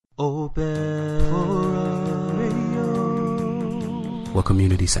open for radio. What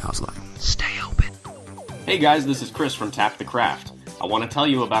community sounds like. Stay open. Hey guys, this is Chris from Tap the Craft. I want to tell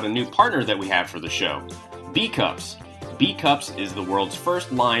you about a new partner that we have for the show, B-Cups. B-Cups is the world's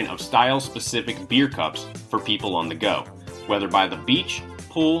first line of style-specific beer cups for people on the go. Whether by the beach,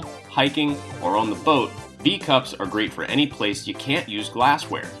 pool, hiking, or on the boat, B-Cups are great for any place you can't use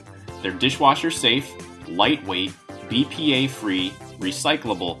glassware. They're dishwasher safe, lightweight, BPA-free,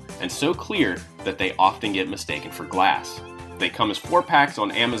 recyclable, and so clear that they often get mistaken for glass. They come as 4-packs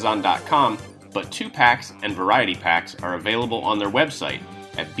on Amazon.com, but 2-packs and variety packs are available on their website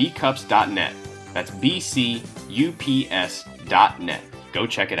at bcups.net. That's bcups.net. Go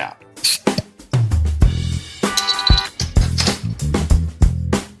check it out.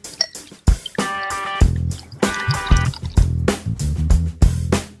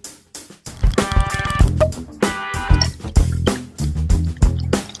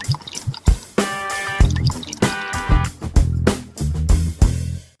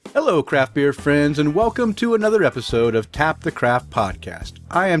 Hello, craft beer friends, and welcome to another episode of Tap the Craft Podcast.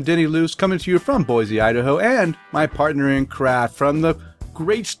 I am Denny Luce, coming to you from Boise, Idaho, and my partner in craft from the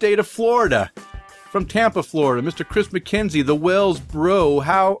great state of Florida, from Tampa, Florida, Mr. Chris McKenzie, the Wells Bro.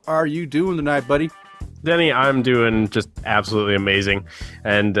 How are you doing tonight, buddy? Denny, I'm doing just absolutely amazing,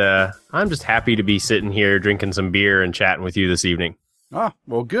 and I'm just happy to be sitting here drinking some beer and chatting with you this evening. Ah,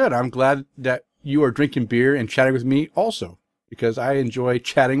 well, good. I'm glad that you are drinking beer and chatting with me also, because I enjoy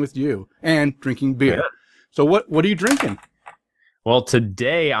chatting with you and drinking beer. Yeah. So what are you drinking? Well,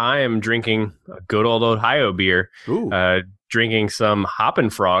 today I am drinking a good old Ohio beer. Drinking some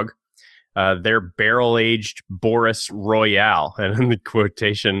Hoppin' Frog. Their barrel-aged Boris Royale. And in the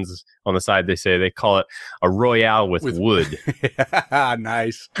quotations on the side, they call it a Royale with wood.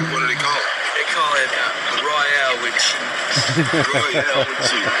 Nice. What do they call it? They call it a Royale with cheese. Royale with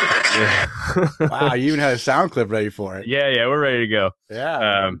cheese. Wow, you even had a sound clip ready for it. Yeah, we're ready to go.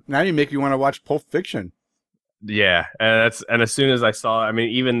 Yeah. Now you make me want to watch Pulp Fiction. Yeah, and as soon as I saw, I mean,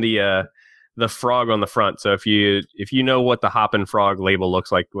 even the frog on the front. So if you know what the Hoppin' Frog label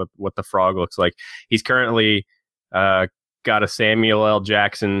looks like, what the frog looks like, he's currently got a Samuel L.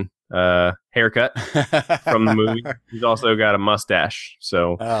 Jackson haircut from the movie. He's also got a mustache.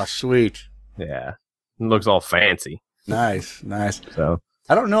 So sweet. Yeah, it looks all fancy. Nice. So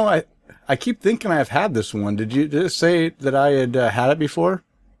I don't know. I keep thinking I've had this one. Did it say that I had had it before?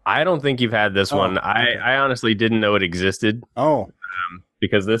 I don't think you've had this one. Okay. I honestly didn't know it existed.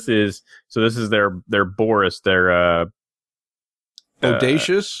 Because this is their Boris, their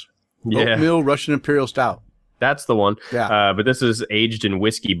Audacious Oatmeal Russian Imperial Stout. That's the one. Yeah. But this is aged in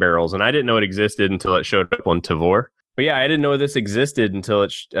whiskey barrels, and I didn't know it existed until it showed up on Tavour. But yeah, I didn't know this existed until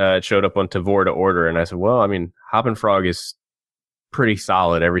it showed up on Tavour to order, and I said, well, I mean, Hoppin' Frog is pretty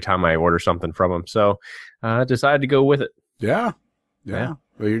solid every time I order something from them, so I decided to go with it. Yeah. Well,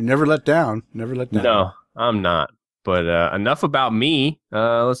 you're never let down. No, I'm not. But enough about me.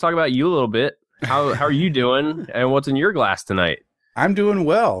 Let's talk about you a little bit. How are you doing, and what's in your glass tonight? I'm doing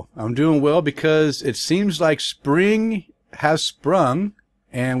well. Because it seems like spring has sprung,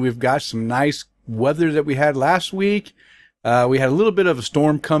 and we've got some nice weather that we had last week. We had a little bit of a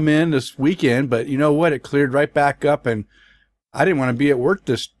storm come in this weekend, but you know what? It cleared right back up, and I didn't want to be at work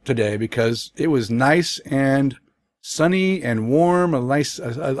today because it was nice and sunny and warm,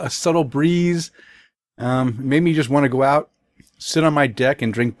 a subtle breeze. Made me just want to go out, sit on my deck,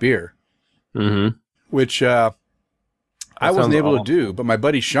 and drink beer, which I wasn't able to do. But my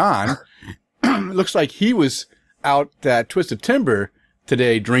buddy Sean, looks like he was out at Twisted Timber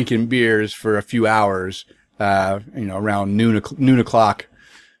today drinking beers for a few hours, around noon o'clock.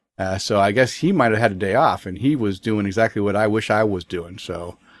 So I guess he might have had a day off, and he was doing exactly what I wish I was doing.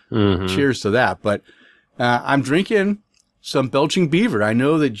 So cheers to that. But I'm drinking some Belching Beaver. I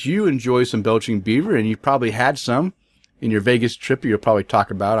know that you enjoy some Belching Beaver, and you probably had some in your Vegas trip you'll probably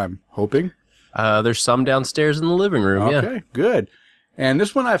talk about, I'm hoping. There's some downstairs in the living room, Okay, good. And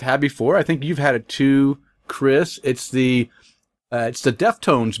this one I've had before. I think you've had it too, Chris. It's the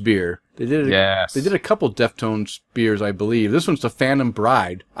Deftones beer. They did a couple Deftones beers, I believe. This one's the Phantom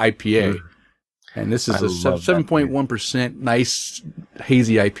Bride IPA. And this is a 7.1% nice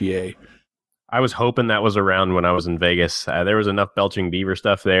hazy IPA. I was hoping that was around when I was in Vegas. There was enough Belching Beaver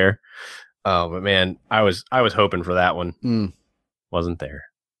stuff there. Oh, but man, I was hoping for that one. Wasn't there.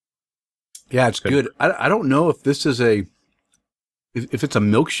 Yeah, it's good. I don't know if this is if it's a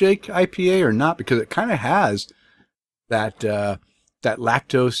milkshake IPA or not, because it kind of has that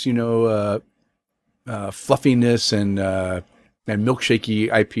lactose, fluffiness and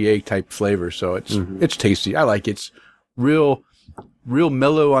milkshakey IPA type flavor. So it's tasty. I like it. It's real real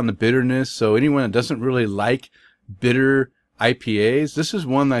mellow on the bitterness. So anyone that doesn't really like bitter IPAs, this is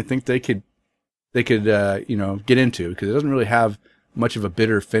one that I think they could get into, because it doesn't really have much of a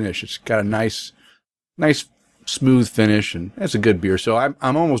bitter finish. It's got a nice smooth finish, and it's a good beer. So I'm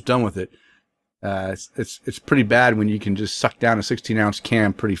almost done with it. It's pretty bad when you can just suck down a 16-ounce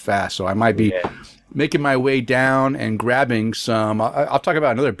can pretty fast. So I might be making my way down and grabbing some. I'll talk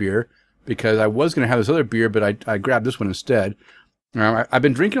about another beer, because I was going to have this other beer, but I grabbed this one instead. I've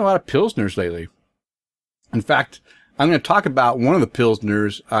been drinking a lot of Pilsners lately. In fact, I'm going to talk about one of the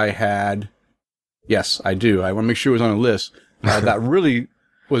Pilsners I had. Yes, I do. I want to make sure it was on a list. That really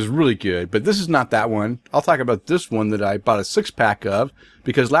was really good. But this is not that one. I'll talk about this one that I bought a 6-pack of,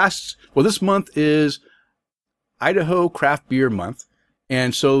 because this month is Idaho Craft Beer Month.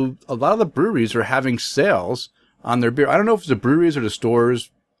 And so a lot of the breweries are having sales on their beer. I don't know if it's the breweries or the stores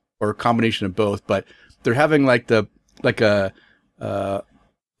or a combination of both, but they're having like their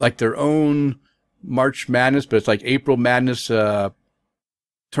own March Madness, but it's like April Madness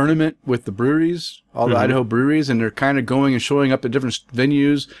tournament with the breweries, all the Idaho breweries, and they're kind of going and showing up at different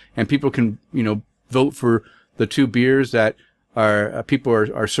venues, and people can, vote for the 2 beers that people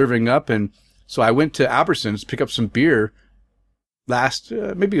are serving up. And so I went to Albertsons to pick up some beer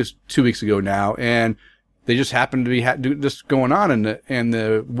maybe it was 2 weeks ago now, and they just happened to be this going on, and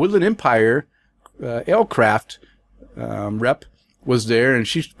the Woodland Empire Ale Craft rep was there, and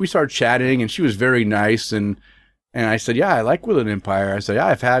we started chatting, and she was very nice, and I said, yeah, I like Woodland Empire. I said, yeah,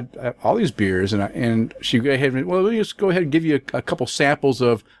 I've had all these beers, and she go ahead and, well, let me just go ahead and give you a couple samples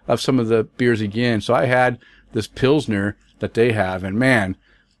of some of the beers again. So I had this Pilsner that they have, and man,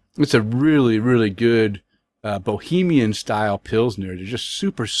 it's a really, really good Bohemian style Pilsner. They're just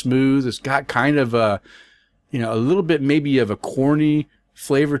super smooth. It's got kind of a little bit maybe of a corny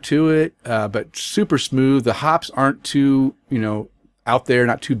flavor to it, but super smooth. The hops aren't too, out there,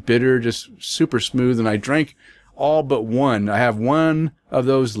 not too bitter, just super smooth. And I drank all but one. I have one of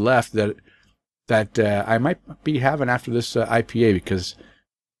those left that I might be having after this IPA, because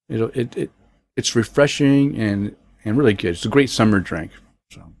it's refreshing and really good. It's a great summer drink.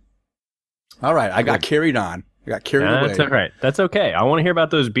 So, all right, I got carried on. I got carried away. That's all right. That's okay. I want to hear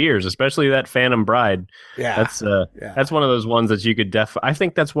about those beers, especially that Phantom Bride. Yeah, that's one of those ones that you could I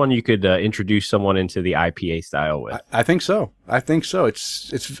think that's one you could introduce someone into the IPA style with. I think so.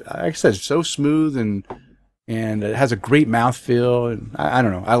 It's like I said, it's so smooth and it has a great mouthfeel, and I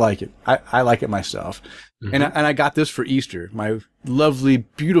don't know. I like it. I like it myself. Mm-hmm. And I got this for Easter. My lovely,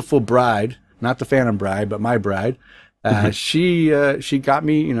 beautiful bride, not the Phantom Bride, but my bride. She got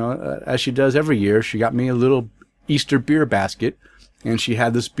me, as she does every year, she got me a little Easter beer basket, and she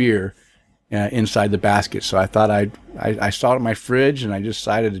had this beer inside the basket. So I thought I saw it in my fridge, and I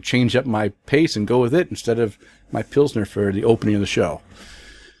decided to change up my pace and go with it instead of my Pilsner for the opening of the show.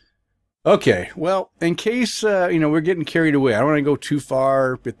 Okay, well, in case, we're getting carried away, I don't want to go too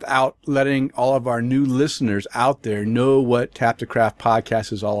far without letting all of our new listeners out there know what Tap the Craft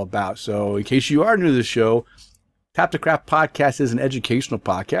podcast is all about. So in case you are new to the show, Tap the Craft podcast is an educational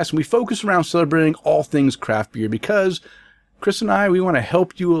podcast, and we focus around celebrating all things craft beer, because Chris and I, we want to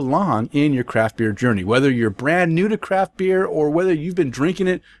help you along in your craft beer journey, whether you're brand new to craft beer or whether you've been drinking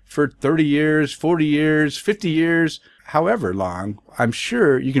it for 30 years, 40 years, 50 years, however long. I'm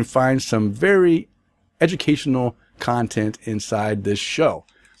sure you can find some very educational content inside this show.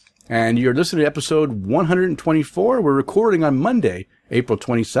 And you're listening to episode 124. We're recording on Monday, April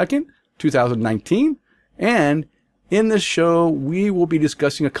 22nd, 2019. And in this show, we will be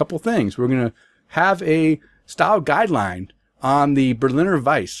discussing a couple things. We're going to have a style guideline on the Berliner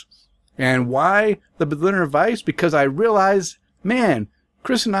Weiss. And why the Berliner Weiss? Because I realized, man,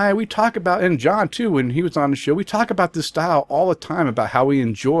 Chris and I, we talk about, and John too, when he was on the show, we talk about this style all the time, about how we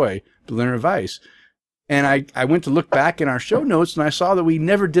enjoy Berliner Weiss. And I went to look back in our show notes, and I saw that we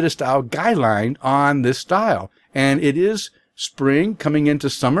never did a style guideline on this style. And it is spring coming into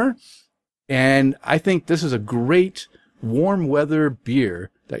summer. And I think this is a great warm weather beer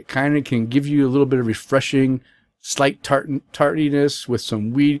that kind of can give you a little bit of refreshing, slight tartiness with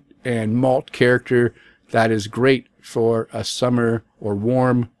some wheat and malt character that is great for a summer or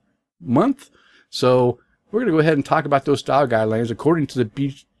warm month. So we're going to go ahead and talk about those style guidelines according to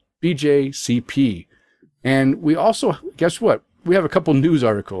the BJCP. And we also, guess what? We have a couple news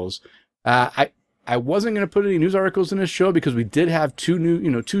articles. I wasn't going to put any news articles in this show because we did have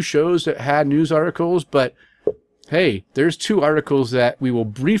two shows that had news articles, but hey, there's 2 articles that we will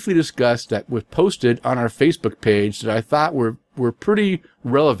briefly discuss that were posted on our Facebook page that I thought were pretty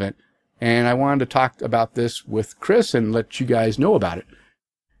relevant. And I wanted to talk about this with Chris and let you guys know about it.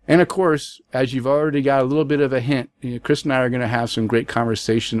 And of course, as you've already got a little bit of a hint, Chris and I are going to have some great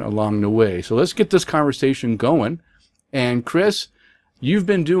conversation along the way. So let's get this conversation going. And Chris, you've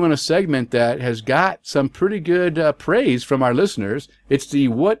been doing a segment that has got some pretty good praise from our listeners. It's the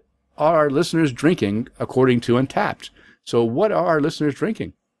What Are Our Listeners Drinking According to Untapped. So what are our listeners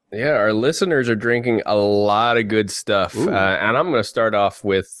drinking? Yeah, our listeners are drinking a lot of good stuff. And I'm going to start off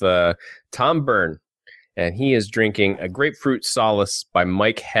with Tom Byrne. And he is drinking a Grapefruit Solace by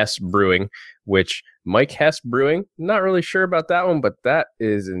Mike Hess Brewing, which Mike Hess Brewing, not really sure about that one, but that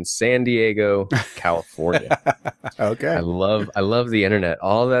is in San Diego, California. Okay. I love the internet.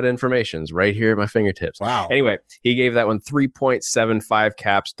 All that information's right here at my fingertips. Wow. Anyway, he gave that one 3.75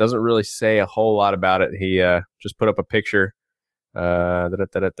 caps. Doesn't really say a whole lot about it. He just put up a picture.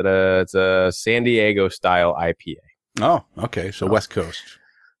 It's a San Diego style IPA. Oh, okay. So West Coast.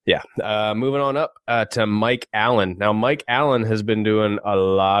 Yeah. Moving on up to Mike Allen. Now, Mike Allen has been doing a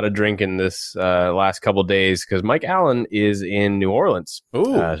lot of drinking this last couple days because Mike Allen is in New Orleans.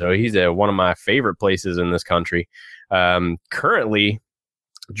 Ooh. So he's one of my favorite places in this country. Currently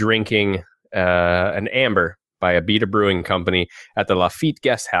drinking an amber by Abita Brewing Company at the Lafitte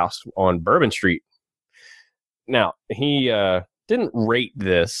Guest House on Bourbon Street. Now, he didn't rate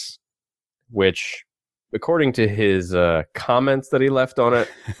this, which, according to his comments that he left on it,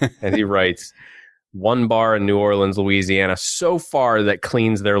 and he writes, one bar in New Orleans, Louisiana, so far that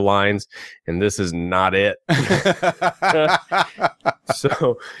cleans their lines, and this is not it.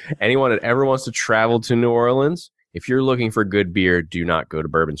 So anyone that ever wants to travel to New Orleans, if you're looking for good beer, do not go to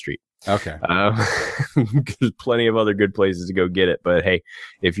Bourbon Street. Okay. There's plenty of other good places to go get it. But hey,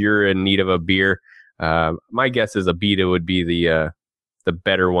 if you're in need of a beer, my guess is Abita would be the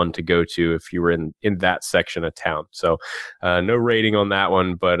better one to go to if you were in that section of town. So no rating on that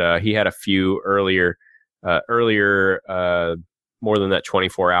one, but he had a few earlier, more than that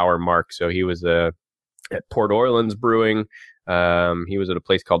 24-hour mark. So he was at Port Orleans Brewing. He was at a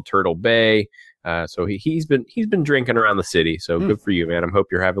place called Turtle Bay. So he's been drinking around the city. So good for you, man. I hope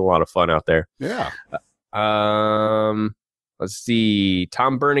you're having a lot of fun out there. Yeah. Let's see.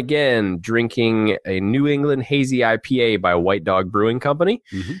 Tom Byrne again, drinking a New England Hazy IPA by White Dog Brewing Company.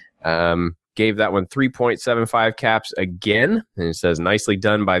 Mm-hmm. Gave that one 3.75 caps again. And it says, nicely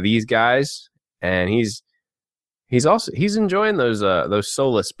done by these guys. And he's enjoying those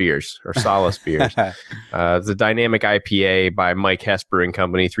Solace beers or Solace beers. It's a Dynamic IPA by Mike Hess Brewing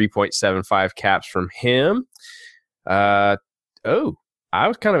Company, 3.75 caps from him. I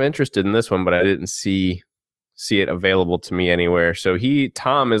was kind of interested in this one, but I didn't see it available to me anywhere. So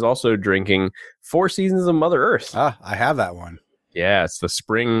Tom is also drinking Four Seasons of Mother Earth. I have that one. Yeah, it's the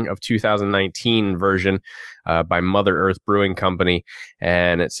spring of 2019 version by Mother Earth Brewing Company.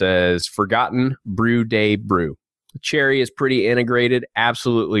 And it says, Forgotten Brew Day Brew. The cherry is pretty integrated,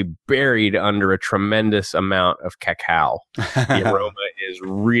 absolutely buried under a tremendous amount of cacao. The aroma is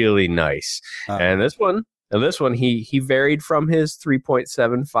really nice. And this one, he varied from his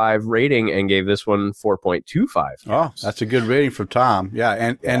 3.75 rating and gave this one 4.25. Oh, that's a good rating from Tom.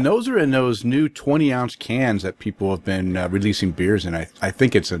 Yeah, and those are in those new 20-ounce cans that people have been releasing beers in. I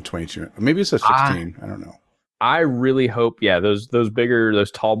think it's a 22. Maybe it's a 16. I don't know. I really hope, those bigger,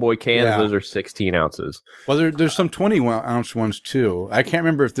 those tall boy cans, those are 16 ounces. Well, there's some 20-ounce ones too. I can't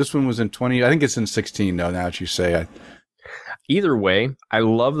remember if this one was in 20. I think it's in 16 though, now that you say it. Either way, I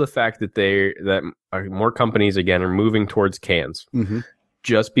love the fact that more companies again are moving towards cans. Mm-hmm.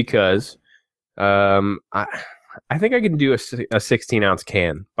 Just because I think I can do a 16-ounce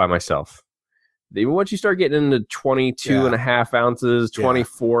can by myself. Once you start getting into 22 and a half ounces,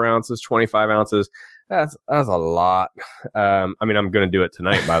 24 ounces, 25 ounces, that's a lot. I mean, I'm going to do it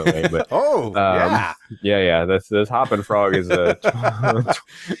tonight, by the way. But This Hoppin' Frog is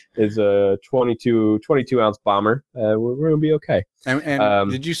a 22 ounce bomber. We're going to be okay. And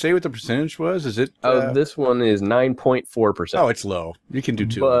did you say what the percentage was? Is it? This one is 9.4%. Oh, it's low. You can do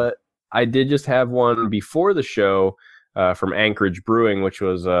two. But I did just have one before the show from Anchorage Brewing, which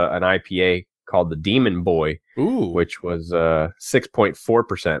was an IPA called the Demon Boy, which was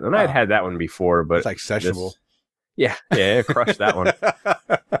 6.4%. And I had that one before, but it's like sessionable. I crushed that one.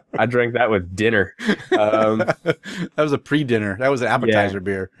 I drank that with dinner. That was a pre-dinner. That was an appetizer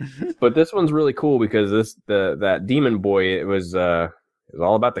beer. But this one's really cool because that Demon Boy, it was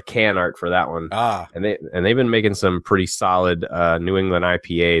all about the can art for that one. And they've been making some pretty solid New England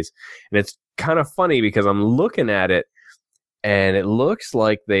IPAs. And it's kind of funny because I'm looking at it and it looks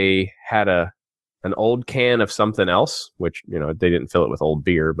like they had an old can of something else, which, they didn't fill it with old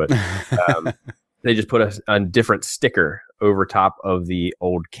beer, but they just put a different sticker over top of the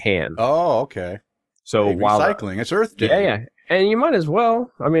old can. Oh, okay. So while recycling, it's Earth Day. Yeah. And you might as well.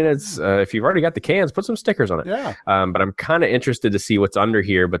 I mean, it's if you've already got the cans, put some stickers on it. Yeah. But I'm kind of interested to see what's under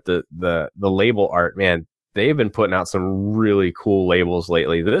here. But the label art, man, they've been putting out some really cool labels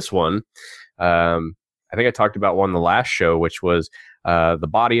lately. This one, I think I talked about one the last show, which was the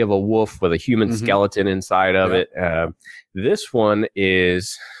body of a wolf with a human skeleton inside of it. This one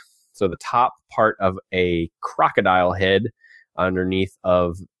is the top part of a crocodile head underneath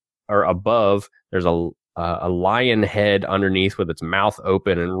of or above. There's a lion head underneath with its mouth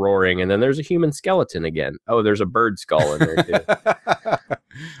open and roaring, and then there's a human skeleton again. Oh, there's a bird skull in there too.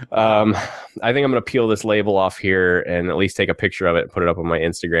 I think I'm gonna peel this label off here and at least take a picture of it and put it up on my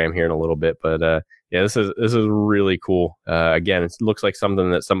Instagram here in a little bit. But yeah, this is really cool. Again, it looks like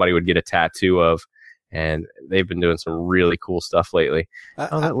something that somebody would get a tattoo of, and they've been doing some really cool stuff lately.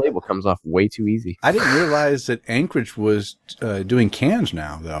 That label comes off way too easy. I didn't realize that Anchorage was doing cans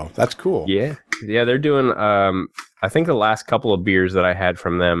now, though. That's cool. Yeah, they're doing. I think the last couple of beers that I had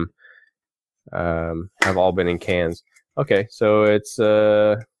from them have all been in cans. Okay, so it's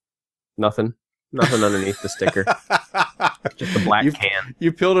nothing underneath the sticker. Just a black can.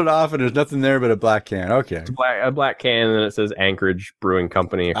 You peeled it off, and there's nothing there but a black can. Okay, it's a black can, and then it says Anchorage Brewing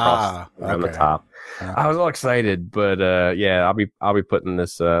Company across on the top. I was all excited, but yeah, I'll be putting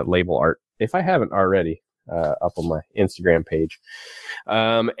this label art, if I haven't already, up on my Instagram page.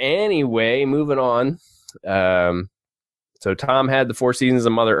 Anyway, moving on. So Tom had the Four Seasons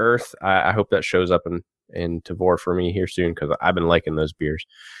of Mother Earth. I hope that shows up in Tavour for me here soon, because I've been liking those beers.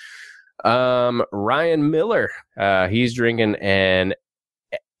 Ryan Miller, he's drinking an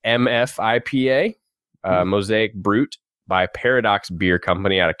MF IPA, Mosaic Brute by Paradox Beer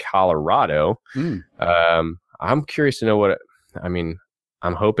Company out of Colorado. I'm curious to know what I'm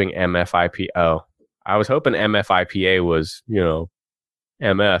hoping MF IPA. Oh, I was hoping MF IPA was,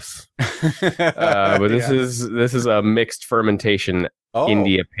 MF. But this is a mixed fermentation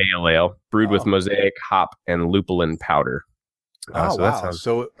India Pale Ale brewed with Mosaic hop and lupulin powder. Wow.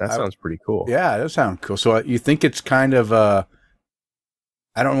 That sounds pretty cool. Yeah, that sounds cool. So you think it's kind of I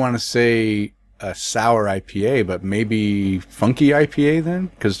don't want to say a sour IPA, but maybe funky IPA then?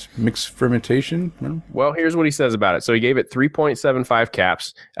 Because mixed fermentation? No? Well, here's what he says about it. So he gave it 3.75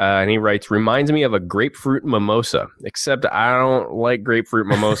 caps, and he writes, reminds me of a grapefruit mimosa, except I don't like grapefruit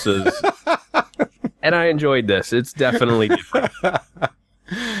mimosas, and I enjoyed this. It's definitely different.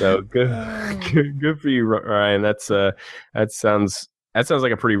 So good for you, Ryan. That sounds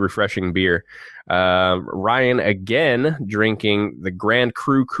like a pretty refreshing beer. Ryan again drinking the Grand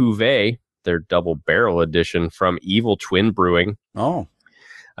Cru Cuvée, their double barrel edition from Evil Twin Brewing. Oh,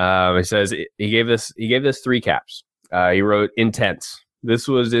 he says he gave this 3 caps. He wrote intense. This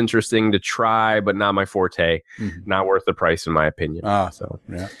was interesting to try, but not my forte. Not worth the price, in my opinion. So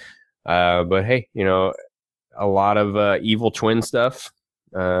yeah. But hey, a lot of Evil Twin stuff.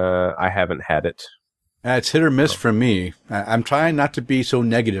 I haven't had it. It's hit or miss for me. I'm trying not to be so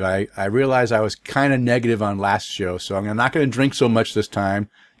negative. I realized I was kind of negative on last show, so I'm not going to drink so much this time.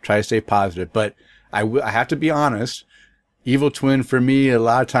 Try to stay positive. But I have to be honest. Evil Twin, for me, a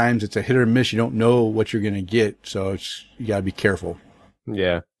lot of times it's a hit or miss. You don't know what you're going to get, so you got to be careful.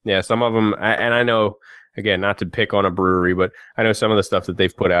 Yeah. Some of them, and I know, again, not to pick on a brewery, but I know some of the stuff that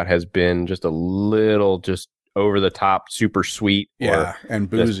they've put out has been just a little just over the top, super sweet, and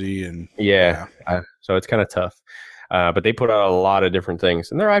boozy, so it's kind of tough. But they put out a lot of different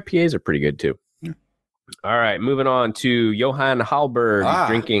things, and their IPAs are pretty good too. Yeah. All right, moving on to Johan Hallberg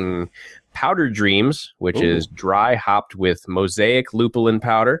drinking Powder Dreams, which is dry hopped with Mosaic lupulin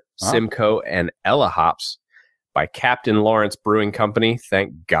powder, Simcoe, and Ella hops by Captain Lawrence Brewing Company.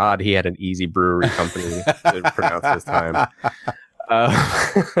 Thank God he had an easy brewery company to pronounce this time.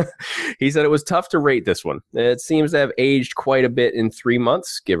 He said it was tough to rate this one. It seems to have aged quite a bit in 3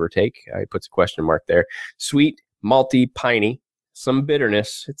 months, give or take. He puts a question mark there. Sweet, malty, piney, some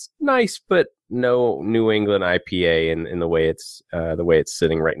bitterness. It's nice, but no New England IPA in the way it's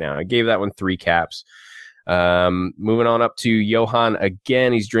sitting right now. I gave that one 3 caps. Moving on up to Johan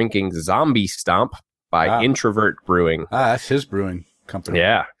again. He's drinking Zombie Stomp by Introvert Brewing. That's his brewing company.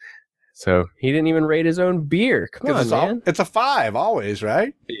 Yeah. So he didn't even rate his own beer. Come on, man. It's a 5 always,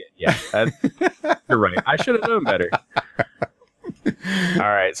 right? Yeah, you're right. I should have known better.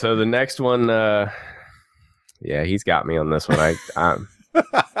 All right, so the next one, he's got me on this one.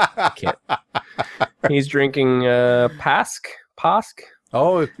 I can't. He's drinking Pask.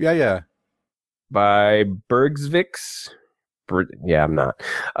 Oh, yeah. By Bergsvix. I'm not.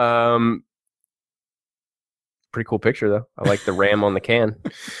 Pretty cool picture though. I like the ram on the can.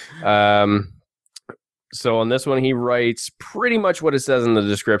 So on this one, he writes pretty much what it says in the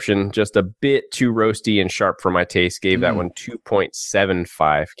description, just a bit too roasty and sharp for my taste. Gave that one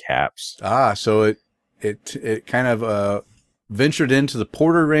 2.75 caps. So it kind of ventured into the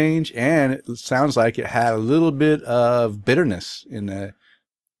porter range, and it sounds like it had a little bit of bitterness in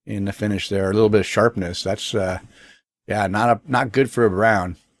the finish there, a little bit of sharpness. That's not good for a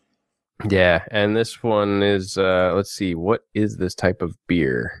brown. Yeah, and this one is let's see, what is this type of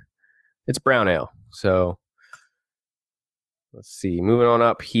beer? It's brown ale. So let's see. Moving on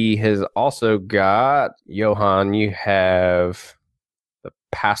up, he has also got, Johan, you have the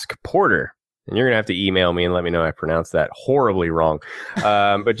Pask Porter. And you're going to have to email me and let me know I pronounced that horribly wrong.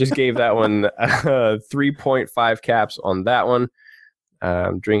 But just gave that one 3.5 caps on that one.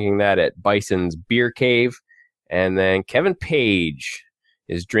 Drinking that at Bison's Beer Cave. And then Kevin Page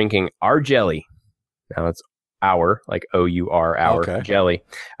is drinking Our Jelly. Now it's Our, like O-U-R, Our Jelly,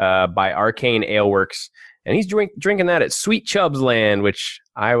 by Arcane Aleworks. And he's drinking that at Sweet Chubb's Land, which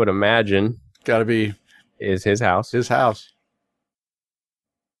I would imagine gotta be is his house. His house.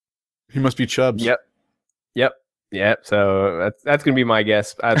 He must be Chubb's. Yep. So that's gonna be my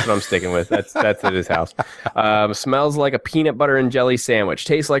guess. That's what I'm sticking with. That's at his house. Smells like a peanut butter and jelly sandwich.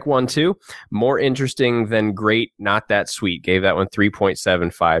 Tastes like one too. More interesting than great. Not that sweet. Gave that one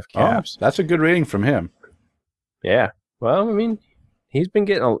 3.75 caps. That's a good rating from him. Yeah. Well, I mean, he's been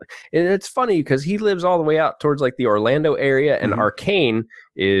getting it's funny because he lives all the way out towards like the Orlando area, and Arcane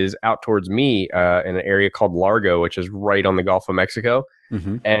is out towards me in an area called Largo, which is right on the Gulf of Mexico.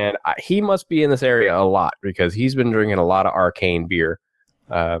 And he must be in this area a lot because he's been drinking a lot of Arcane beer.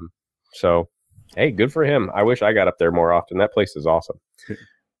 So, hey, good for him. I wish I got up there more often. That place is awesome.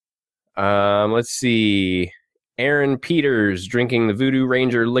 Let's see. Aaron Peters drinking the Voodoo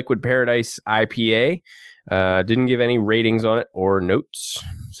Ranger Liquid Paradise IPA. Didn't give any ratings on it or notes.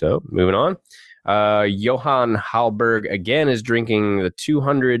 So, moving on. Johan Halberg again is drinking the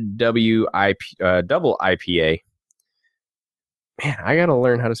 200W double IPA. Man, I got to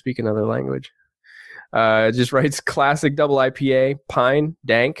learn how to speak another language. It just writes classic double IPA, pine,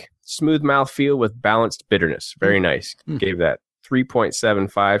 dank, smooth mouthfeel with balanced bitterness. Very nice. Gave that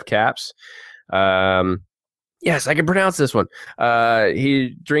 3.75 caps. Yes, I can pronounce this one.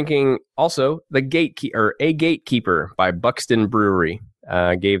 He's drinking also A Gatekeeper by Buxton Brewery.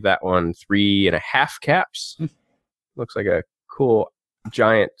 Gave that one 3.5 caps. Looks like a cool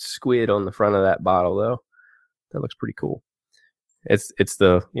giant squid on the front of that bottle, though. That looks pretty cool. It's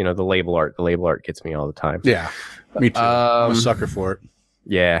the the label art. The label art gets me all the time. Yeah, me too. I'm a sucker for it.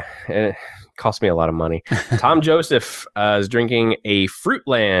 Yeah, and it cost me a lot of money. Tom Joseph is drinking a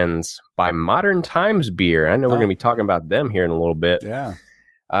Fruitlands by Modern Times Beer. I know we're going to be talking about them here in a little bit. Yeah.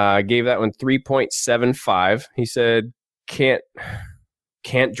 Gave that one 3.75. He said, can't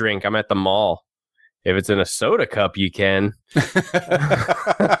drink. I'm at the mall. If it's in a soda cup, you can.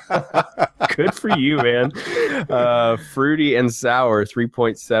 Good for you, man. Fruity and sour,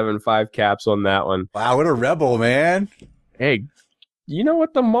 3.75 caps on that one. Wow, what a rebel, man. Hey, you know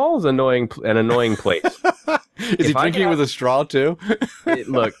what? The mall is an annoying place. Is he drinking with a straw, too?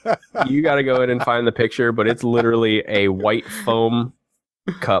 Look, you got to go in and find the picture, but it's literally a white foam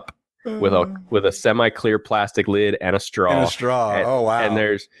cup with a semi-clear plastic lid and a straw. Oh, wow. And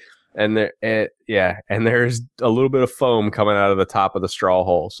there's a little bit of foam coming out of the top of the straw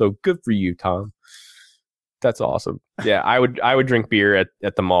hole. So good for you, Tom. That's awesome. Yeah, I would drink beer at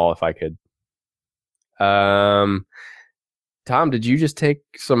the mall if I could. Tom, did you just take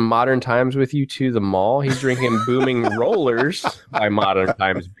some Modern Times with you to the mall? He's drinking Booming Rollers by Modern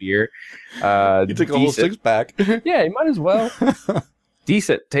Times Beer. You took a whole 6-pack. Yeah, you might as well.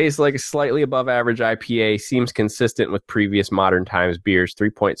 Decent. Tastes like a slightly above average IPA. Seems consistent with previous Modern Times beers.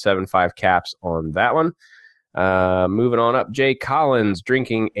 3.75 caps on that one. Moving on up, Jay Collins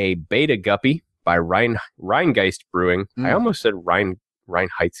drinking a Beta Guppy by Rheingeist Brewing. I almost said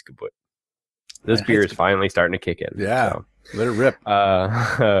Reinheitsgebot. This beer is finally starting to kick in. Yeah, so. Let it rip.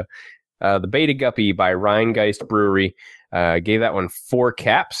 The Beta Guppy by Rheingeist Brewery. Gave that one 4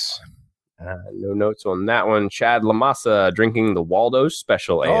 caps. No notes on that one. Chad Lamassa drinking the Waldo's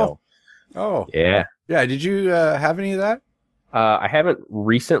Special Ale. Oh. Yeah. Yeah, did you have any of that? I haven't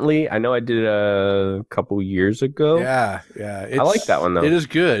recently. I know I did a couple years ago. Yeah. I like that one, though. It is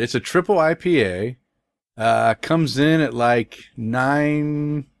good. It's a triple IPA. Comes in at like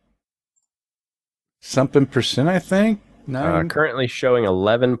 9-something%, I think. Currently showing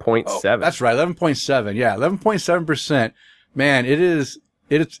 11.7. Oh, that's right, 11.7. Yeah, 11.7%. Man, it's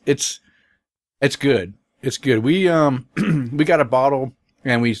good. It's good. We we got a bottle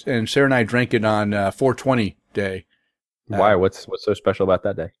and Sarah and I drank it on 420 day. Why? What's so special about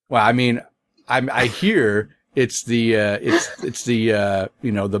that day? Well, I mean, I hear it's the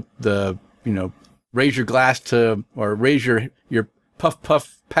raise your glass to or raise your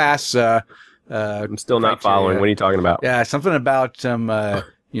puff pass. I'm still not criteria. following. What are you talking about? Yeah, something about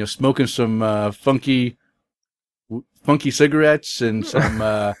smoking some funky cigarettes and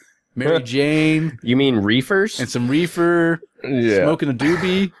some Mary Jane You mean reefers? and some reefer. Yeah. Smoking a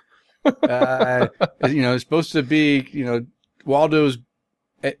doobie. It's supposed to be Waldo's.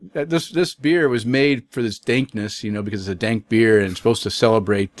 This beer was made for this dankness, because it's a dank beer and it's supposed to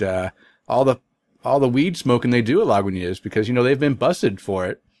celebrate all the weed smoking they do at Lagunitas because they've been busted for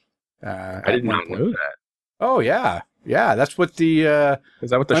it. I did not know that. Oh yeah, that's what the Is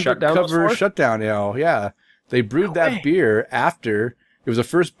that what the shutdown was undercover for? shutdown ale. Yeah, they brewed that beer after it was the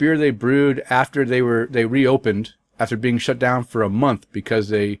first beer they brewed after they reopened after being shut down for a month because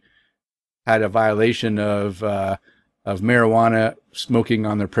they had a violation of marijuana smoking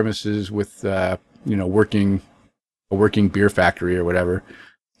on their premises with a working beer factory or whatever.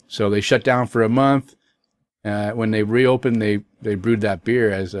 So they shut down for a month. When they reopened, they brewed that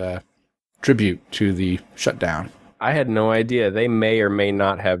beer as a tribute to the shutdown. I had no idea. They may or may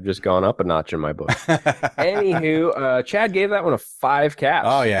not have just gone up a notch in my book. Anywho, Chad gave that one a 5 caps.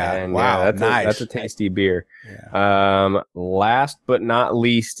 Oh, yeah. And, Wow, that's nice. That's a tasty beer. Yeah. Last but not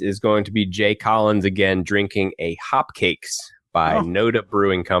least is going to be Jay Collins again drinking a Hopcakes by Noda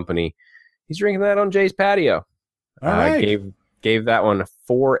Brewing Company. He's drinking that on Jay's patio. All right. Gave that one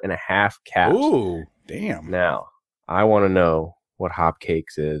 4.5 caps. Ooh, damn. Now, I want to know what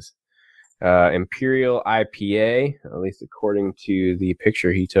Hopcakes is. Imperial IPA, at least according to the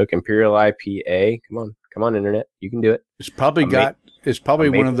picture he took. Imperial IPA. Come on, internet, you can do it. It's probably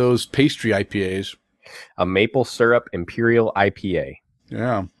one of those pastry IPAs. A maple syrup Imperial IPA.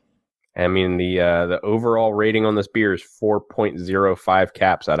 Yeah. I mean, the overall rating on this beer is 4.05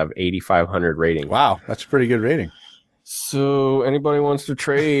 caps out of 8,500 ratings. Wow, that's a pretty good rating. So anybody wants to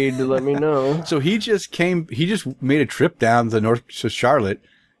trade, let me know. So he just made a trip down to Charlotte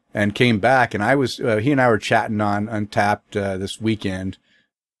and came back, and he and I were chatting on Untapped this weekend,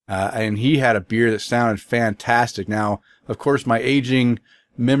 and he had a beer that sounded fantastic. Now, of course, my aging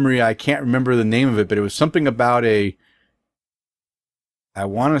memory, I can't remember the name of it, but it was something about I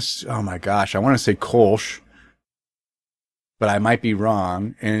want to say Kolsch, but I might be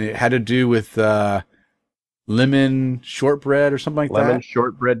wrong, and it had to do with lemon shortbread or something like that. Lemon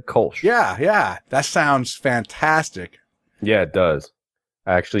shortbread Kolsch. Yeah, that sounds fantastic. Yeah, it does.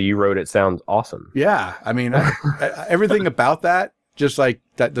 Actually, you wrote it sounds awesome. Yeah, I mean, everything about that, just like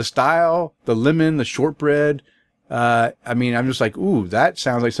that, the style, the lemon, the shortbread. I mean, I'm just like, ooh, that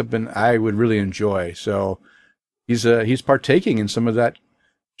sounds like something I would really enjoy. So he's partaking in some of that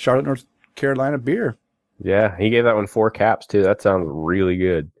Charlotte, North Carolina beer. Yeah, he gave that one 4 caps too. That sounds really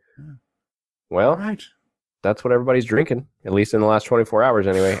good. Well, All right. that's what everybody's drinking, at least in the last 24 hours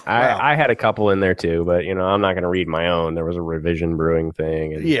anyway. Wow. I had a couple in there too, but I'm not going to read my own. There was a Revision Brewing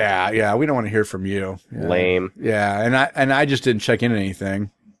thing. And Yeah, we don't want to hear from you. Yeah. Lame. Yeah, and I just didn't check in anything.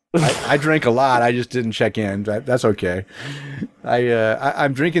 I drank a lot. I just didn't check in. That's okay.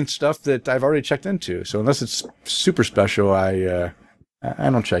 I'm drinking stuff that I've already checked into. So unless it's super special, I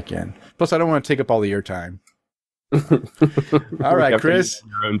don't check in. Plus, I don't want to take up all the airtime. All right, Chris.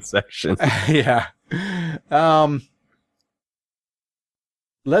 Your own section. Yeah.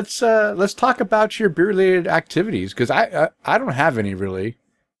 Let's talk about your beer related activities because I don't have any really,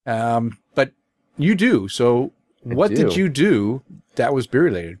 but you do. So what did you do that was beer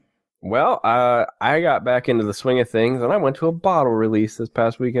related? Well, I got back into the swing of things, and I went to a bottle release this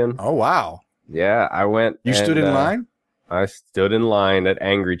past weekend. Oh wow! Yeah, I went. You stood in line? I stood in line at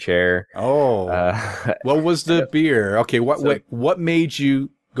Angry Chair. Oh, what was the beer? Okay, what made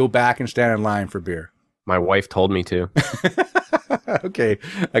you go back and stand in line for beer? My wife told me to. Okay,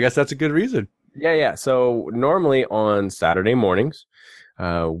 I guess that's a good reason. Yeah. So normally on Saturday mornings,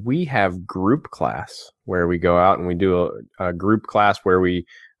 we have group class where we go out and we do a group class where we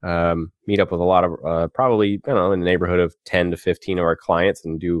meet up with a lot of probably in the neighborhood of 10 to 15 of our clients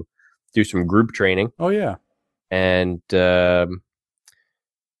and do some group training. Oh yeah. And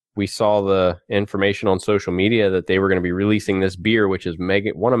we saw the information on social media that they were going to be releasing this beer, which is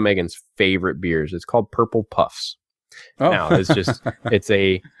one of Megan's favorite beers. It's called Purple Puffs. Oh. Now it's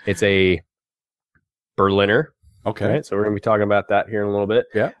a Berliner. Okay. Right? So we're going to be talking about that here in a little bit.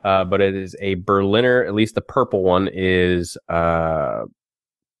 Yeah. But it is a Berliner. At least the purple one is. I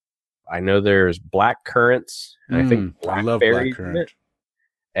know there's black currants. And I think I love blackberries black in it.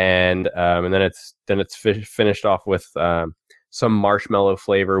 currant. And then it's finished off with some marshmallow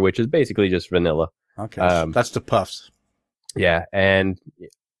flavor, which is basically just vanilla. Okay, that's the puffs. Yeah, and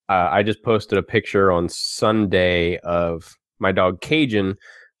I just posted a picture on Sunday of my dog Cajun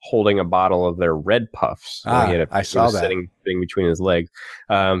holding a bottle of their Red Puffs. I saw that. Sitting between his legs.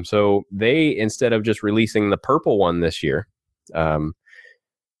 So they, instead of just releasing the purple one this year,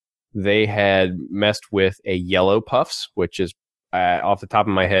 they had messed with a yellow Puffs, which is off the top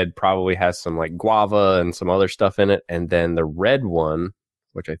of my head probably has some like guava and some other stuff in it. And then the red one,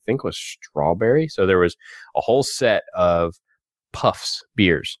 which I think was strawberry. So there was a whole set of Puffs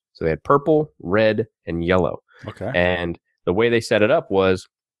beers. So they had purple, red, and yellow. Okay. And the way they set it up was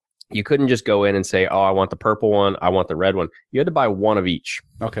you couldn't just go in and say, oh, I want the purple one, I want the red one. You had to buy one of each.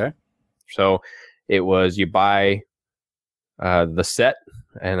 Okay. So it was you buy the set,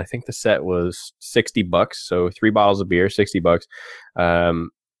 and I think the set was $60. So 3 bottles of beer, $60.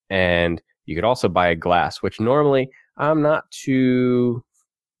 And you could also buy a glass, which normally I'm not too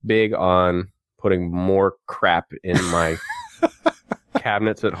big on putting more crap in my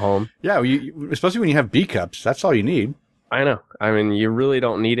cabinets at home. Yeah, especially when you have B cups, that's all you need. I know. I mean, you really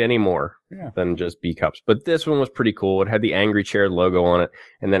don't need any more than just B cups. But this one was pretty cool. It had the Angry Chair logo on it,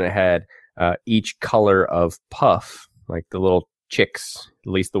 and then it had each color of puff, like the little chicks,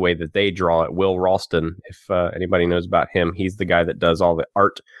 at least the way that they draw it. Will Ralston, if anybody knows about him, he's the guy that does all the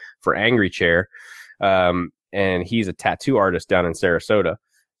art for Angry Chair, and he's a tattoo artist down in Sarasota.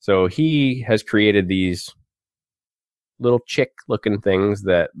 So he has created these little chick-looking things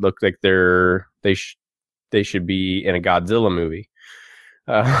that look like they should be in a Godzilla movie.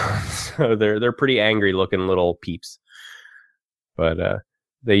 So they're pretty angry-looking little peeps. But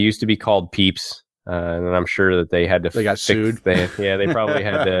they used to be called Peeps, and I'm sure that they had to. They got sued. They probably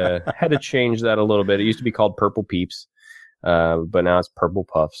had to change that a little bit. It used to be called Purple Peeps, but now it's Purple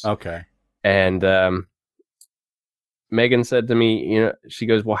Puffs. Okay. And Megan said to me, she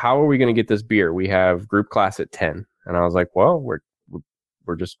goes, "Well, how are we going to get this beer? We have group class at 10." And I was like, "Well,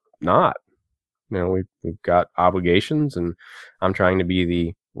 we're just not. We've got obligations, and I'm trying to be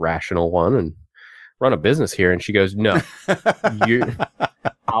the rational one and run a business here." And she goes, "No,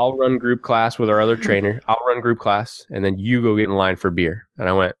 I'll run group class with our other trainer. I'll run group class, and then you go get in line for beer." And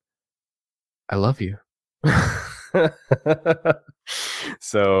I went, "I love you."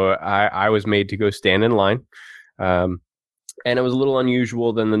 So I was made to go stand in line. And it was a little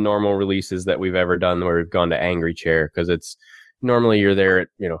unusual than the normal releases that we've ever done where we've gone to Angry Chair, because it's normally you're there at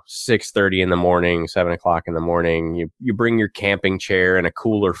 6:30 in the morning, 7 o'clock in the morning. You bring your camping chair and a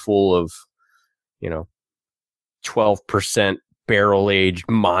cooler full of 12% barrel aged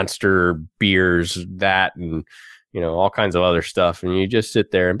monster beers, and all kinds of other stuff, and you just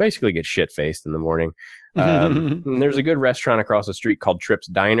sit there and basically get shit faced in the morning. And there's a good restaurant across the street called Trips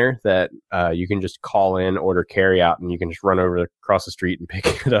Diner that you can just call in, order carry out, and you can just run over across the street and pick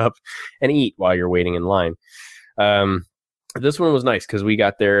it up and eat while you're waiting in line. This one was nice because we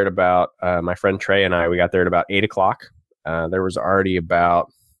got there at about, my friend Trey and we got there at about 8 o'clock. There was already about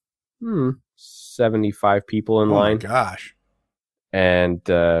 75 people in line. Oh my gosh. And,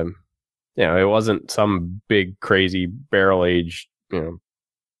 it wasn't some big, crazy barrel-aged,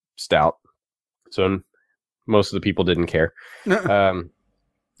 stout. So most of the people didn't care.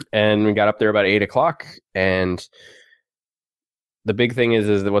 And we got up there about 8 o'clock, and the big thing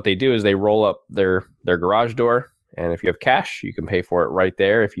is that what they do is they roll up their garage door, and if you have cash, you can pay for it right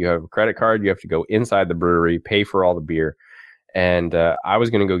there. If you have a credit card, you have to go inside the brewery, pay for all the beer. And I was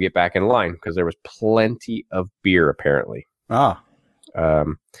going to go get back in line because there was plenty of beer, apparently. But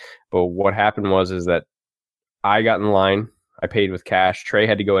what happened is that I got in line, I paid with cash. Trey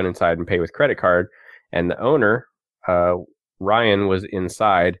had to go inside and pay with credit card, and the owner, Ryan, was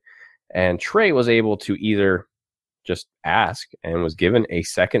inside, and Trey was able to either just ask and was given a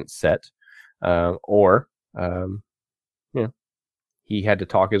second set, or he had to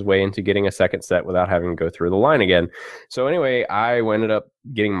talk his way into getting a second set without having to go through the line again. So anyway, I ended up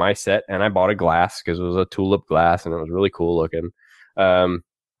getting my set, and I bought a glass because it was a tulip glass, and it was really cool looking.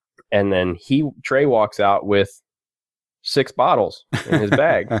 And then Trey walks out with 6 bottles in his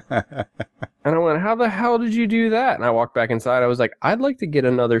bag. And I went, "How the hell did you do that?" And I walked back inside. I was like, "I'd like to get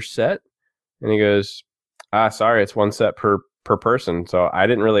another set." And he goes, "Sorry, it's 1 set per person." So I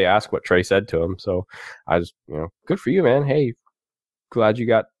didn't really ask what Trey said to him. So I just, "Good for you, man. Hey, glad you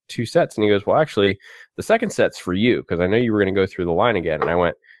got 2 sets." And he goes, "Well, actually, the second set's for you because I know you were going to go through the line again." And I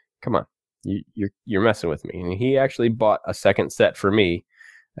went, "Come on, you're messing with me." And he actually bought a second set for me,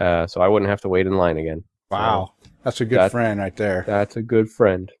 so I wouldn't have to wait in line again. Wow. So that's a good friend right there. That's a good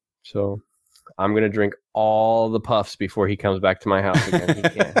friend. So I'm going to drink all the puffs before he comes back to my house again. He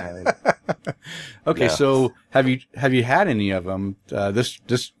can't have it. Okay, No. so have you had any of them Not this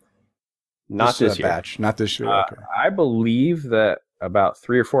year. batch? Not this year. I believe that about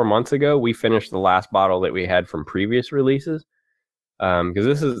 3 or 4 months ago, we finished the last bottle that we had from previous releases.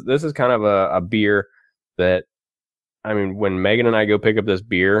 Because this is kind of a beer that, I mean, when Megan and I go pick up this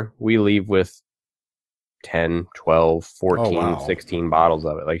beer, we leave with 10, 12, 14, 16 bottles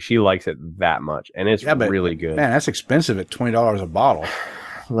of it. Like, she likes it that much, and it's really good. Man, that's expensive at $20 a bottle.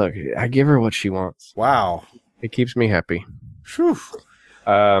 Look, I give her what she wants. Wow. It keeps me happy. Whew.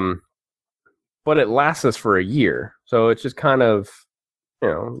 But it lasts us for a year. So it's just kind of,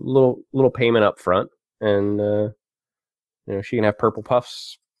 little payment up front, and she can have Purple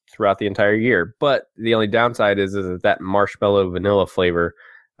Puffs throughout the entire year. But the only downside is that marshmallow vanilla flavor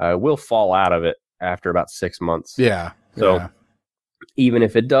will fall out of it after about 6 months. Yeah. So even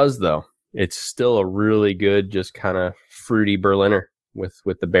if it does, though, it's still a really good, just kind of fruity Berliner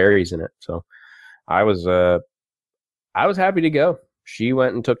with the berries in it. So I was happy to go. She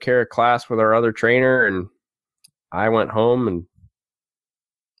went and took care of class with our other trainer, and I went home and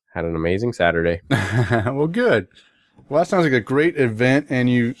had an amazing Saturday. Well, good. Well, that sounds like a great event, and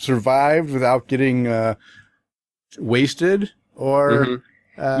you survived without getting wasted or too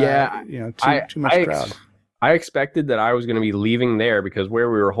much crowd. I expected that I was going to be leaving there because where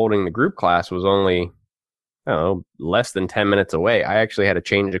we were holding the group class was only, less than 10 minutes away. I actually had a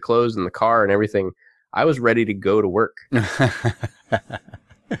change of clothes in the car and everything. I was ready to go to work.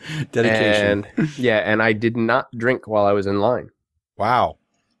 Dedication. And I did not drink while I was in line. Wow.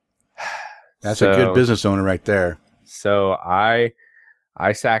 That's a good business owner right there. So I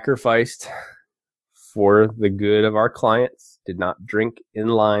sacrificed for the good of our clients, did not drink in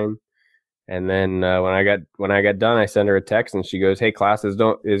line. And then when I got done, I sent her a text and she goes, "Hey, class is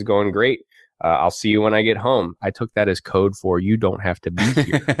going great. I'll see you when I get home." I took that as code for you don't have to be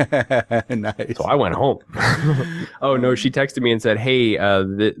here. Nice. So I went home. Oh no, she texted me and said, "Hey,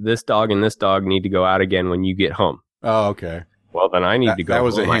 this dog and this dog need to go out again when you get home." Oh, okay. Well, then I need to go. That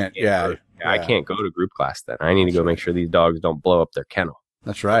was home. a hint. Yeah. I can't go to group class then. I need to go make sure these dogs don't blow up their kennel.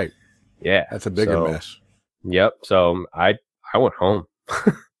 That's right. Yeah. That's a bigger mess. Yep. So I went home.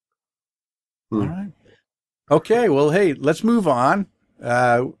 All right. Okay. Well, hey, let's move on.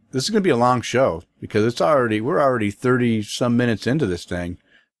 This is going to be a long show because we're already 30 some minutes into this thing,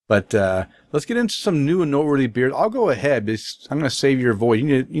 but, let's get into some new and noteworthy beers. I'll go ahead because I'm going to save your voice.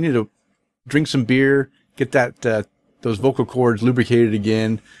 You need to drink some beer, get those vocal cords lubricated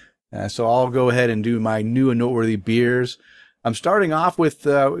again. So I'll go ahead and do my new and noteworthy beers. I'm starting off with,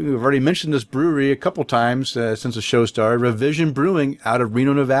 we've already mentioned this brewery a couple times since the show started, Revision Brewing out of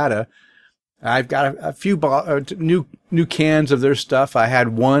Reno, Nevada. I've got a few new cans of their stuff. I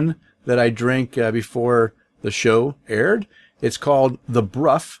had one that I drank before the show aired. It's called the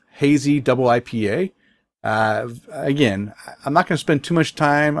Bruff Hazy Double IPA. Again, I'm not going to spend too much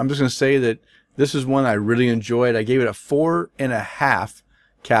time. I'm just going to say that this is one I really enjoyed. I gave it a 4.5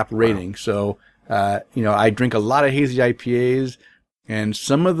 cap rating. Wow. So, I drink a lot of hazy IPAs, and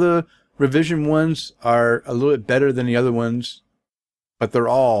some of the Revision ones are a little bit better than the other ones, but they're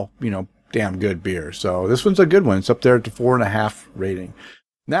all, damn good beer. So this one's a good one. It's up there at the 4.5 rating.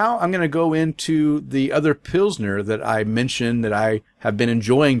 Now I'm going to go into the other Pilsner that I mentioned that I have been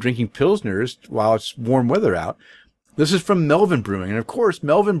enjoying drinking Pilsners while it's warm weather out. This is from Melvin Brewing. And of course,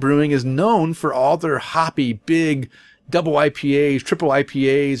 Melvin Brewing is known for all their hoppy, big double IPAs, triple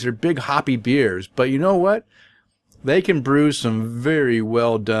IPAs, or big hoppy beers. But you know what? They can brew some very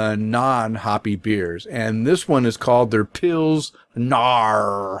well done non-hoppy beers. And this one is called their Pils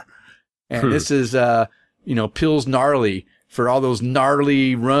Gnar. And this is, Pils Gnarly for all those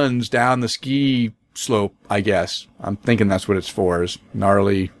gnarly runs down the ski slope, I guess. I'm thinking that's what it's for, is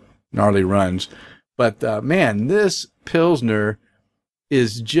gnarly runs. But, man, this Pilsner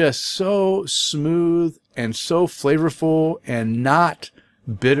is just so smooth and so flavorful and not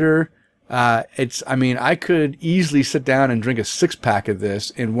bitter. I could easily sit down and drink a 6-pack of this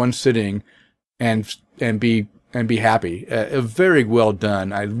in one sitting and be happy. Very well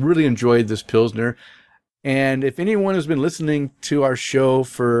done. I really enjoyed this Pilsner. And if anyone has been listening to our show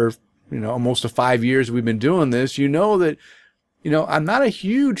for, almost 5 years we've been doing this, you know that, I'm not a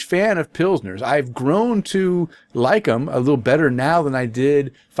huge fan of Pilsners. I've grown to like them a little better now than I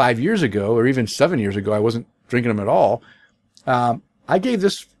did 5 years ago, or even 7 years ago. I wasn't drinking them at all. I gave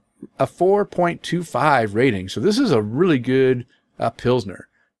this a 4.25 rating. So this is a really good Pilsner.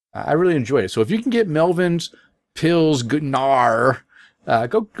 I really enjoy it. So if you can get Melvin's Pils Gnar,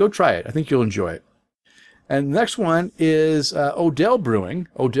 go try it. I think you'll enjoy it. And the next one is Odell Brewing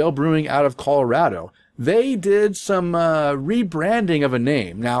out of Colorado. They did some rebranding of a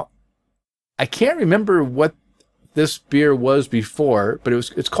name. Now, I can't remember what this beer was before, but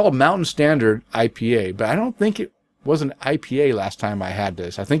it's called Mountain Standard IPA. But I don't think wasn't IPA last time I had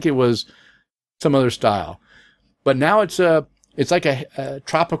this. I think it was some other style. But now it's like a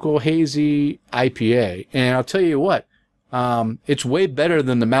tropical hazy IPA. And I'll tell you what, it's way better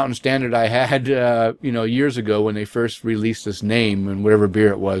than the Mountain Standard I had, years ago when they first released this name and whatever beer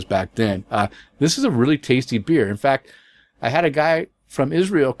it was back then. This is a really tasty beer. In fact, I had a guy from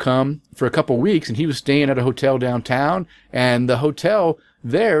Israel come for a couple weeks, and he was staying at a hotel downtown, and the hotel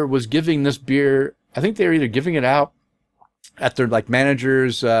there was giving this beer. I think they were either giving it out at their like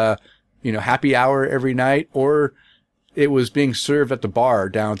manager's, happy hour every night, or it was being served at the bar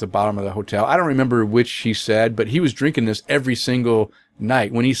down at the bottom of the hotel. I don't remember which he said, but he was drinking this every single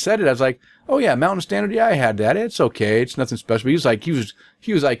night. When he said it, I was like, "Oh yeah, Mountain Standard. Yeah, I had that. It's okay. It's nothing special." But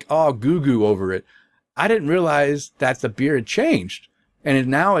he was like, "Oh, goo over it." I didn't realize that the beer had changed, and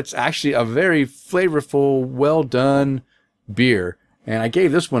now it's actually a very flavorful, well done beer. And I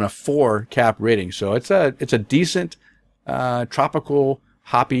gave this one a 4 cap rating, so it's a decent tropical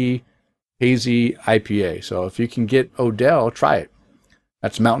hoppy hazy IPA. So if you can get Odell, try it.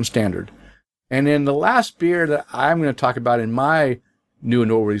 That's Mountain Standard. And then the last beer that I'm going to talk about in my new and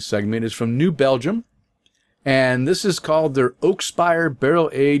noteworthy segment is from New Belgium. And this is called their Oakspire Barrel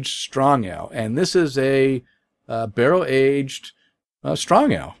Aged Strong Ale. And this is a barrel aged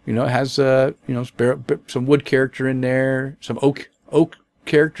strong ale. It has some wood character in there, some oak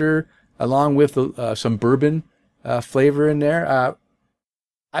character, along with some bourbon flavor in there.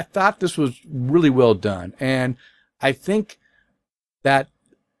 I thought this was really well done, and I think that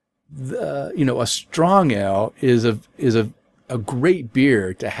a strong ale is a great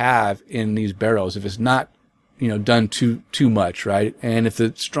beer to have in these barrels if it's not done too much, right? And if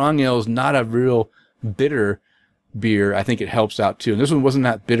the strong ale is not a real bitter beer, I think it helps out too. And this one wasn't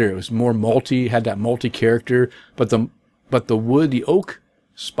that bitter; it was more malty, had that malty character. But the wood, the oak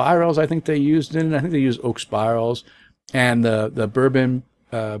spirals, I think they used in it. I think they used oak spirals, and the bourbon.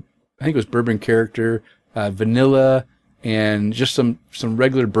 I think it was bourbon character, vanilla, and just some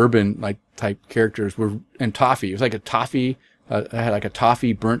regular bourbon like type characters and toffee. It was like a toffee. It had like a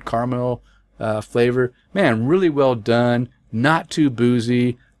toffee burnt caramel flavor. Man, really well done. Not too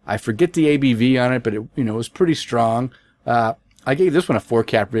boozy. I forget the ABV on it, but it was pretty strong. I gave this one a 4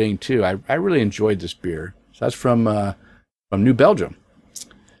 cap rating too. I really enjoyed this beer. So that's from New Belgium.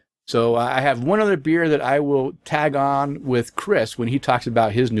 So I have one other beer that I will tag on with Chris when he talks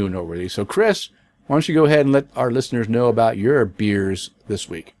about his new and noteworthy. So Chris, why don't you go ahead and let our listeners know about your beers this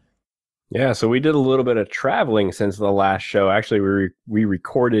week? Yeah, so we did a little bit of traveling since the last show. Actually, we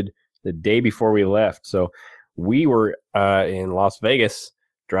recorded the day before we left. So we were in Las Vegas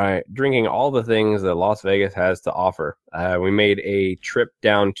drinking all the things that Las Vegas has to offer. We made a trip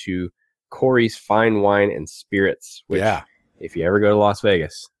down to Corey's Fine Wine and Spirits, which if you ever go to Las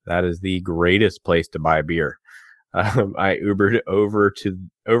Vegas, that is the greatest place to buy beer. I Ubered over to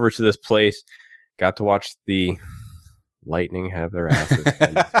this place, got to watch the Lightning have their asses.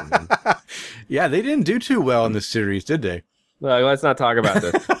 Yeah, they didn't do too well in this series, did they? No, let's not talk about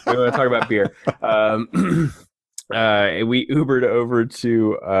this. We want to talk about beer. We Ubered over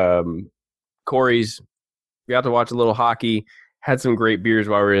to Corey's. We got to watch a little hockey. Had some great beers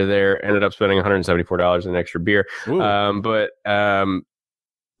while we were there. Ended up spending $174 in extra beer. But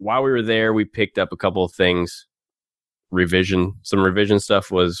while we were there, we picked up a couple of things. Some revision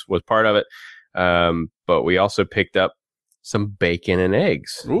stuff was part of it. But we also picked up some bacon and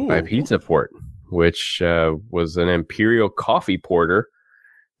eggs by Pizza Port, which was an Imperial coffee porter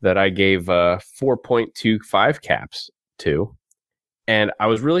that I gave 4.25 caps to. And I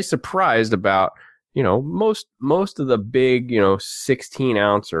was really surprised about, most of the big, 16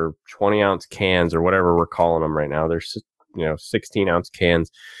 ounce or 20 ounce cans or whatever we're calling them right now. There's, 16 ounce cans.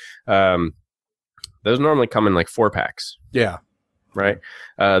 Those normally come in like 4-packs. Yeah. Right.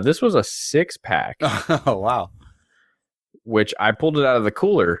 This was a 6-pack. Oh, wow. Which I pulled it out of the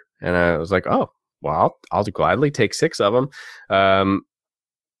cooler and I was like, oh, well, I'll gladly take 6 of them.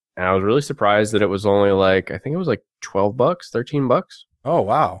 And I was really surprised that it was only I think it was like $12, $13. Oh,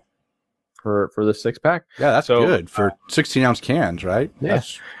 wow. For the 6-pack. Yeah, that's good for 16 ounce cans, right? Yeah.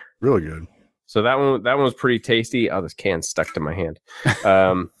 That's really good. So that one was pretty tasty. Oh, this can stuck to my hand.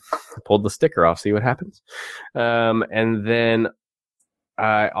 Pulled the sticker off, see what happens. And then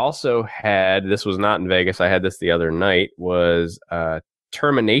I also had, this was not in Vegas, I had this the other night, was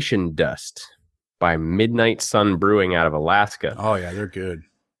Termination Dust by Midnight Sun Brewing out of Alaska. Oh, yeah, they're good.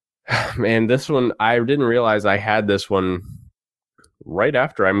 Man, this one, I didn't realize I had this one right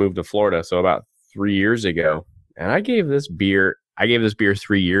after I moved to Florida, so about 3 years ago. And I gave this beer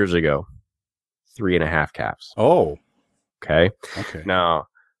 3 years ago 3.5 caps. Oh. Okay. Okay. Now,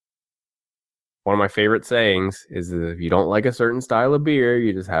 one of my favorite sayings is that if you don't like a certain style of beer,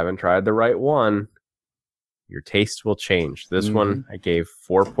 you just haven't tried the right one. Your taste will change. This one I gave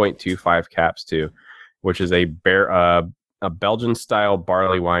 4.25 caps to, which is a Belgian style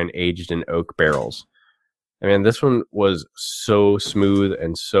barley wine aged in oak barrels. I mean, this one was so smooth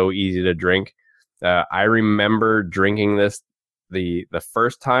and so easy to drink. I remember drinking this the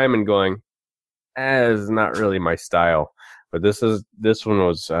first time and going, it's not really my style. But this one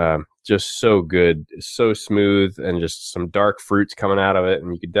was just so good, so smooth, and just some dark fruits coming out of it,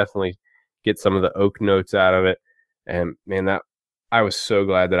 and you could definitely get some of the oak notes out of it. And man, I was so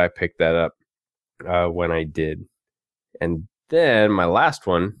glad that I picked that up when I did. And then my last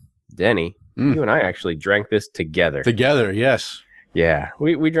one, Denny, you and I actually drank this together. Together, yes. Yeah,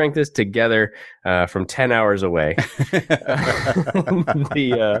 we drank this together from 10 hours away.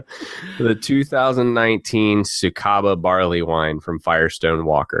 The 2019 Sukaba barley wine from Firestone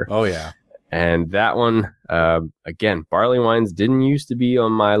Walker. Oh, yeah. And that one, again, barley wines didn't used to be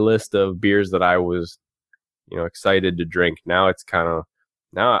on my list of beers that I was, excited to drink. Now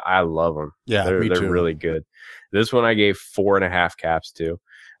I love them. Yeah, they're too. really good. This one I gave 4.5 caps to.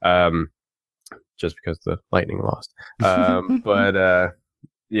 Just because the Lightning lost. But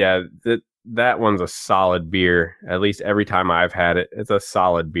that one's a solid beer. At least every time I've had it, it's a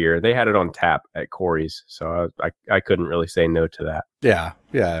solid beer. They had it on tap at Corey's, so I couldn't really say no to that. Yeah.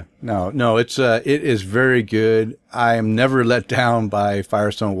 No, it is very good. I am never let down by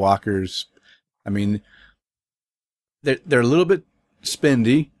Firestone Walkers. I mean, they're a little bit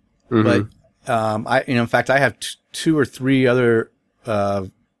spendy, but in fact, I have 2 or 3 other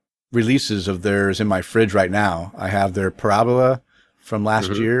releases of theirs in my fridge right now. I have their Parabola from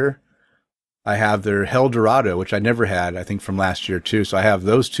last year. I have their Hell Dorado, which I never had, I think, from last year too. So I have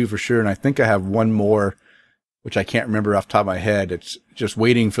those 2 for sure. And I think I have one more, which I can't remember off the top of my head. It's just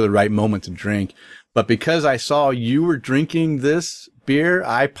waiting for the right moment to drink. But because I saw you were drinking this beer,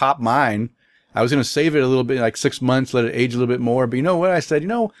 I popped mine. I was going to save it a little bit, like 6 months, let it age a little bit more. But you know what? I said,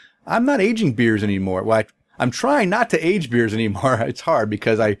 I'm not aging beers anymore. Well, I'm trying not to age beers anymore. It's hard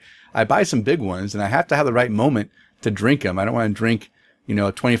because I buy some big ones and I have to have the right moment to drink them. I don't want to drink, a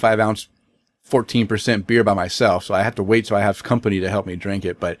 25-ounce, 14% beer by myself. So I have to wait till I have company to help me drink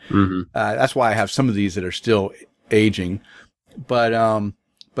it. But that's why I have some of these that are still aging. But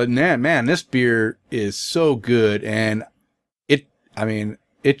man, this beer is so good. And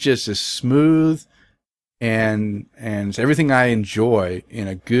it just is smooth and it's everything I enjoy in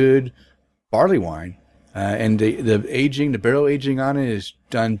a good barley wine. And the aging, the barrel aging on it is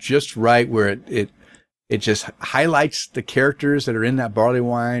done just right, where it just highlights the characters that are in that barley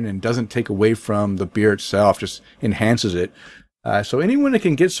wine and doesn't take away from the beer itself, just enhances it. So anyone that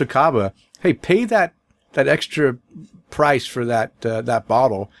can get Sukaba, hey, pay that extra price for that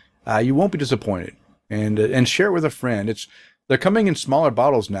bottle. You won't be disappointed, and share it with a friend. They're coming in smaller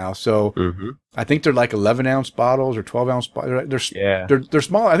bottles now, so I think they're like 11-ounce bottles or 12-ounce bottles. They're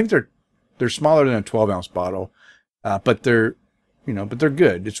small. I think they're smaller than a 12-ounce bottle, but they're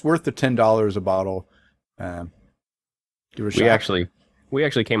good. It's worth the $10 a bottle. Give it a shot. We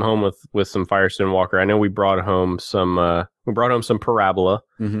actually came home with some Firestone Walker. I know we brought home some Parabola.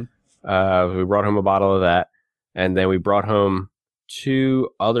 We brought home a bottle of that, and then we brought home 2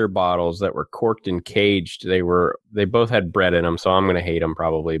 other bottles that were corked and caged. They both had bread in them, so I'm going to hate them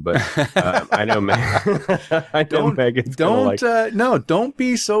probably. But I know, Megan's don't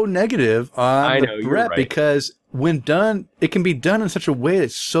be so negative on the bread, right. Because when done, it can be done in such a way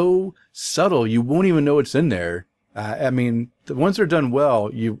that's so subtle you won't even know it's in there. The ones that are done well,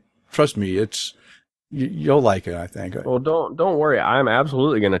 trust me, you'll like it, I think. Well, don't worry. I'm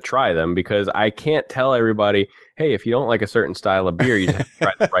absolutely going to try them because I can't tell everybody, hey, if you don't like a certain style of beer, you just have to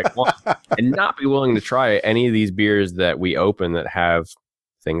try the right one, and not be willing to try any of these beers that we open that have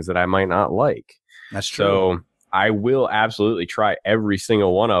things that I might not like. That's true. So I will absolutely try every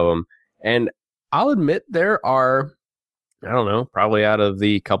single one of them. And I'll admit there are, I don't know, probably out of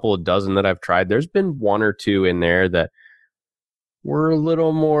the couple of dozen that I've tried, there's been 1 or 2 in there that were a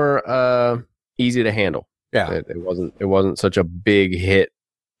little more easy to handle. Yeah, it wasn't such a big hit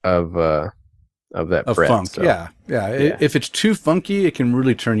of that bread. Funk. So. Yeah. If it's too funky, it can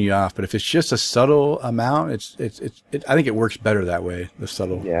really turn you off. But if it's just a subtle amount, I think it works better that way. The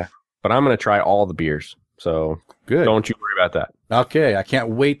subtle. Yeah. But I'm going to try all the beers. So good. Don't you worry about that. Okay. I can't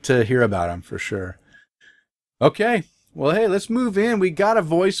wait to hear about them for sure. Okay. Well, hey, let's move in. We got a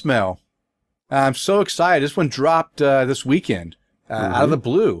voicemail. I'm so excited. This one dropped this weekend out of the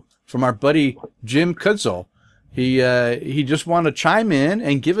blue from our buddy Jim Kudzel. He just wanted to chime in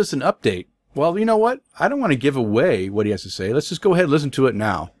and give us an update. Well, you know what? I don't want to give away what he has to say. Let's just go ahead and listen to it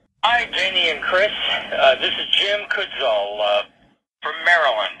now. Hi, Janie and Chris. This is Jim Kudzall from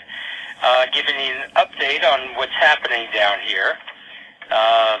Maryland, giving you an update on what's happening down here.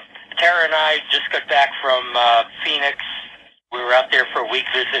 Tara and I just got back from Phoenix. We were out there for a week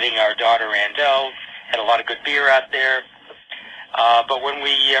visiting our daughter, Randell. Had a lot of good beer out there. But when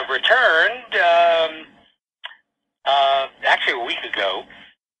we returned, actually a week ago,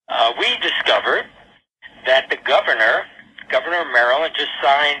 we discovered that the Governor of Maryland just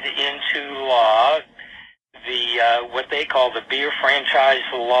signed into law the what they call the Beer Franchise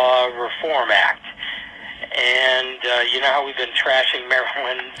Law Reform Act. And you know how we've been trashing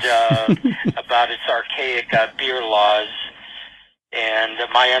Maryland about its archaic beer laws. And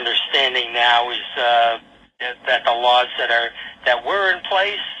my understanding now is that the laws that were in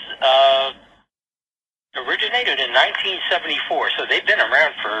place originated in 1974, so they've been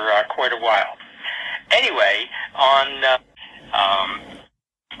around for quite a while. Anyway, on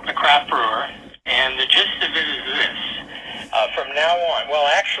the craft brewer, and the gist of it is this. From now on, well,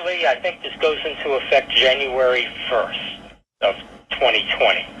 actually, I think this goes into effect January 1st of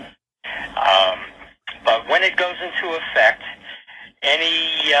 2020. But when it goes into effect,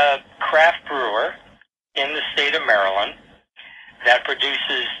 any craft brewer in the state of Maryland that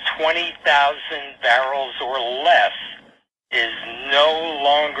produces 20,000 barrels or less is no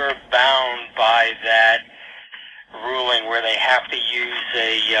longer bound by that ruling where they have to use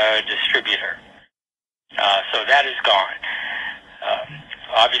a distributor. So that is gone.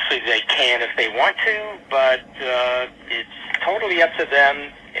 Obviously they can if they want to, but it's totally up to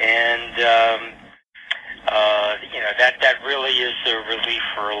them, and you know, that really is a relief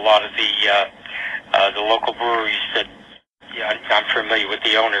for a lot of the local breweries that I'm familiar with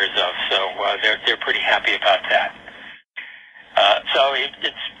the owners of, so they're pretty happy about that. So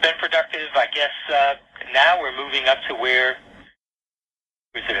it's been productive, I guess. Now we're moving up to where,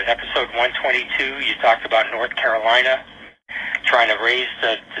 was it at episode 122, you talked about North Carolina trying to raise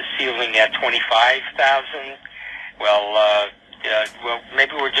the ceiling at 25,000. Well,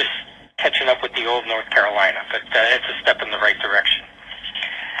 maybe we're just catching up with the old North Carolina, but it's a step in the right direction.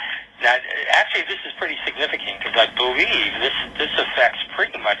 Now, actually, this is pretty significant because I believe this affects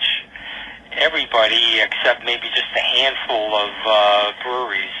pretty much everybody except maybe just a handful of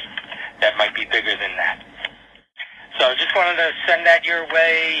breweries that might be bigger than that. So I just wanted to send that your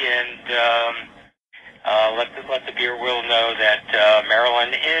way and let the beer will know that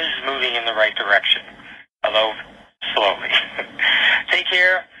Maryland is moving in the right direction, although slowly. Take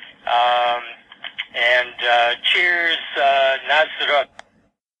care, and cheers, Nazareth.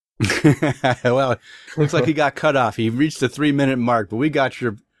 Well, looks like he got cut off. He reached the 3-minute mark, but we got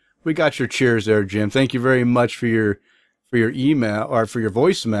your cheers there, Jim. Thank you very much for your email or for your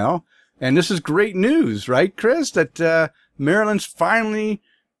voicemail. And this is great news, right, Chris? That Maryland's finally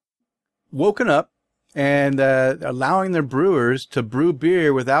woken up and allowing their brewers to brew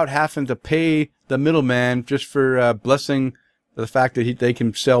beer without having to pay the middleman just for blessing the fact that they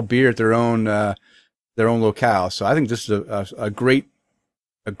can sell beer at their own locale. So I think this is a great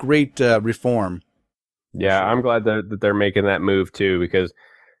reform. Yeah, I'm glad that they're making that move too, because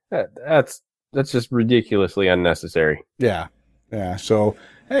that's just ridiculously unnecessary. Yeah. So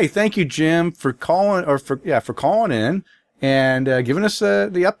hey, thank you, Jim, for calling calling in and giving us the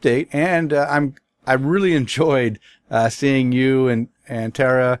update. And I really enjoyed seeing you and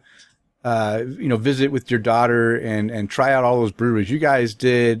Tara, visit with your daughter and try out all those breweries. You guys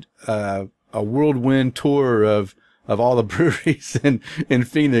did a whirlwind tour of all the breweries in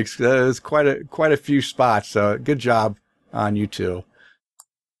Phoenix. There's quite a few spots. So good job on you two.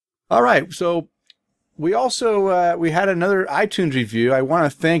 All right. So we also, we had another iTunes review. I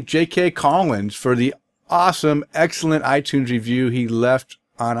want to thank J.K. Collins for the awesome, excellent iTunes review he left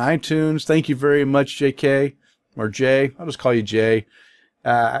on iTunes. Thank you very much, J.K. or Jay. I'll just call you Jay.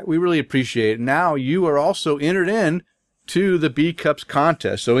 We really appreciate it. Now you are also entered in to the B Cups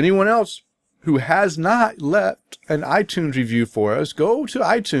contest. So anyone else who has not left an iTunes review for us, go to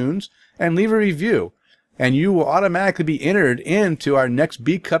iTunes and leave a review, and you will automatically be entered into our next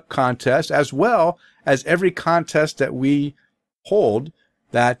B Cup contest, as well as every contest that we hold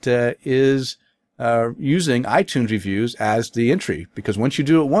that is using iTunes reviews as the entry. Because once you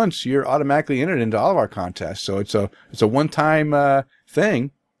do it once, you're automatically entered into all of our contests. So it's a one-time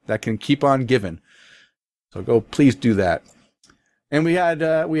thing that can keep on giving. So please do that. And we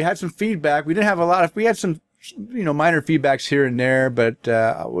had some feedback. We didn't have a lot we had some, minor feedbacks here and there, but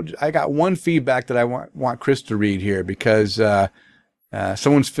I got one feedback that I want Chris to read here because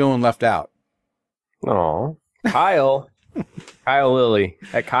someone's feeling left out. Oh, Kyle Lilly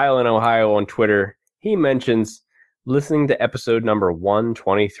at Kyle in Ohio on Twitter. He mentions listening to episode number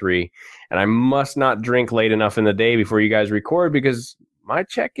 123, and I must not drink late enough in the day before you guys record because my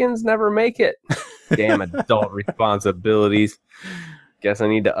check-ins never make it. Damn adult responsibilities. Guess I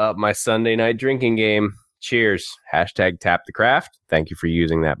need to up my Sunday night drinking game. Cheers. Hashtag tap the craft. Thank you for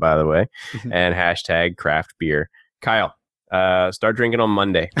using that, by the way. And hashtag craft beer. Kyle, start drinking on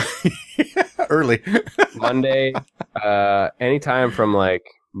Monday. Early. Monday, anytime from like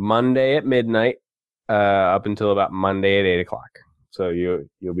Monday at midnight up until about Monday at 8 o'clock. So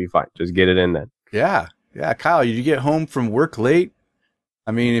you'll be fine. Just get it in then. Yeah. Kyle, you get home from work late.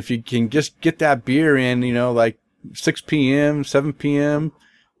 I mean, if you can just get that beer in, like 6 p.m., 7 p.m.,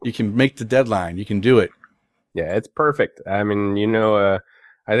 you can make the deadline. You can do it. Yeah, it's perfect. I mean, I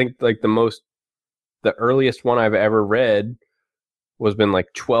think like the earliest one I've ever read was been like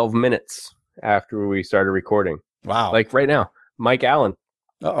 12 minutes after we started recording. Wow. Like right now, Mike Allen.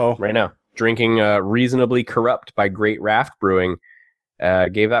 Uh-oh. Right now, drinking Reasonably Corrupt by Great Raft Brewing.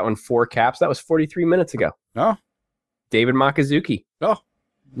 Gave that one 4 caps. That was 43 minutes ago. Oh. David Makazuki. Oh.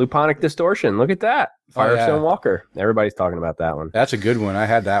 Luponic Distortion. Look at that. Firestone yeah. Walker. Everybody's talking about that one. That's a good one. I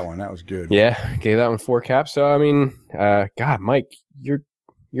had that one. That was good. Yeah, gave that one 4 caps. So I mean, God, Mike, you're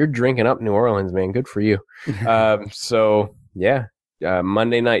drinking up New Orleans, man. Good for you. So yeah,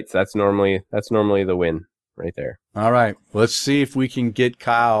 Monday nights. That's normally the win right there. All right. Let's see if we can get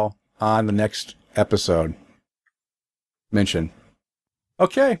Kyle on the next episode. Mention.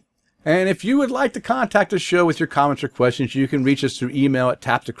 Okay. And if you would like to contact the show with your comments or questions, you can reach us through email at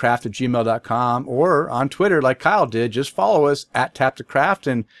tapthecraft@gmail.com or on Twitter like Kyle did. Just follow us at tapthecraft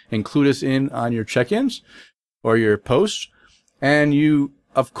and include us in on your check-ins or your posts. And you,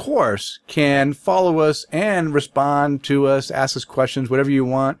 of course, can follow us and respond to us, ask us questions, whatever you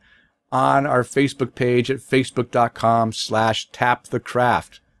want, on our Facebook page at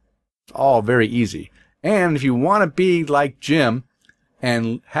facebook.com/tapthecraft. It's all very easy. And if you want to be like Jim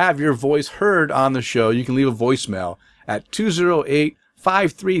and have your voice heard on the show, you can leave a voicemail at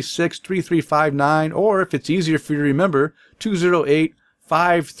 208-536-3359, or if it's easier for you to remember,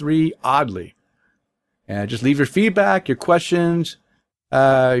 208-53-ODDLY. And just leave your feedback, your questions,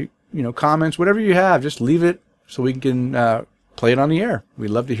 comments, whatever you have, just leave it so we can play it on the air.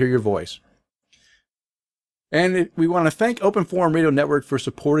 We'd love to hear your voice. And we want to thank Open Forum Radio Network for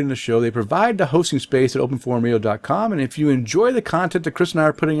supporting the show. They provide the hosting space at openforumradio.com. And if you enjoy the content that Chris and I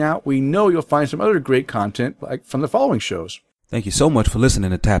are putting out, we know you'll find some other great content like from the following shows. Thank you so much for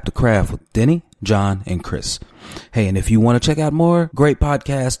listening to Tap the Craft with Denny, John, and Chris. Hey, and if you want to check out more great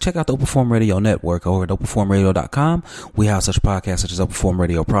podcasts, check out the Open Forum Radio Network over at openforumradio.com. We have such podcasts such as Open Forum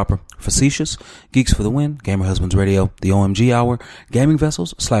Radio Proper, Facetious, Geeks for the Win, Gamer Husbands Radio, The OMG Hour, Gaming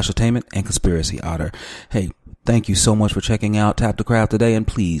Vessels, Slashtainment, and Conspiracy Otter. Hey, thank you so much for checking out Tap the Craft today, and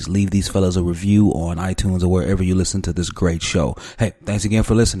please leave these fellas a review on iTunes or wherever you listen to this great show. Hey, thanks again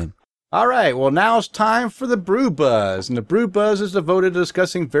for listening. All right, well, now it's time for the Brew Buzz. And the Brew Buzz is devoted to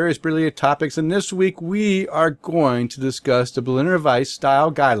discussing various brilliant topics. And this week, we are going to discuss the Berliner Weiss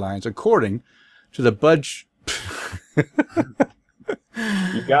style guidelines according to the Budge.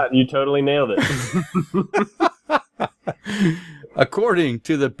 You totally nailed it. According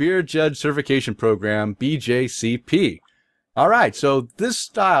to the Beer Judge Certification Program, BJCP. All right, so this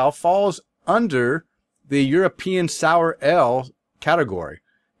style falls under the European Sour Ale category.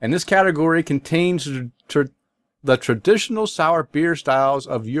 And this category contains the traditional sour beer styles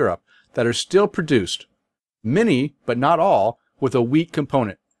of Europe that are still produced, many, but not all, with a wheat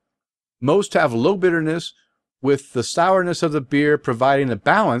component. Most have low bitterness, with the sourness of the beer providing the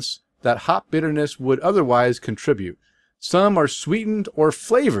balance that hop bitterness would otherwise contribute. Some are sweetened or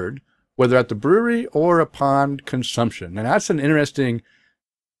flavored, whether at the brewery or upon consumption. And that's an interesting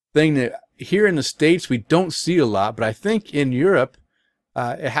thing that here in the States we don't see a lot, but I think in Europe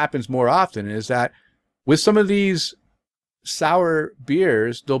it happens more often, is that with some of these sour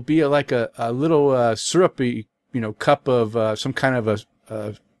beers, there'll be a little syrupy, cup of some kind of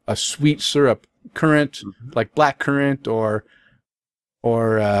a sweet syrup, currant, like black currant or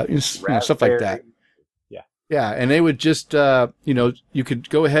stuff like that. Yeah, and they would just, you could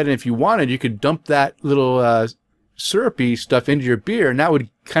go ahead and if you wanted, you could dump that little syrupy stuff into your beer, and that would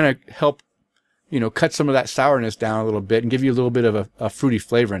kind of help, cut some of that sourness down a little bit and give you a little bit of a fruity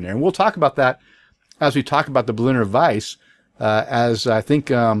flavor in there. And we'll talk about that as we talk about the Berliner Weiss, as I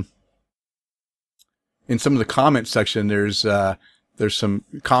think in some of the comment section, there's some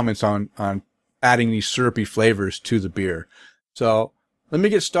comments on adding these syrupy flavors to the beer. So let me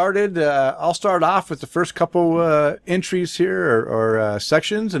get started. I'll start off with the first couple entries here or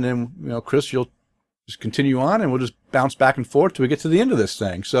sections, and then Chris, you'll just continue on, and we'll just bounce back and forth till we get to the end of this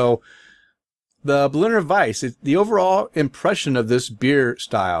thing. So The Berliner Weiss, the overall impression of this beer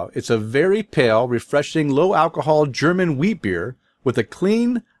style, it's a very pale, refreshing, low-alcohol German wheat beer with a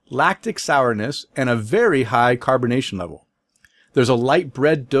clean, lactic sourness and a very high carbonation level. There's a light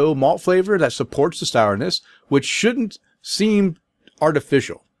bread dough malt flavor that supports the sourness, which shouldn't seem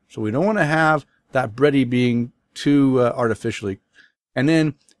artificial. So we don't want to have that bready being too artificially. And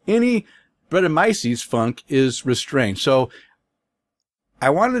then any Brettanomyces funk is restrained. So I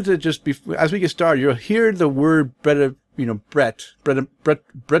wanted to just be, as we get started, you'll hear the word Breton,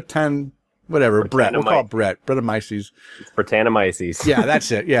 whatever, Brett. We'll call it Brett. Brettanomyces. It's Brettanomyces. Yeah, that's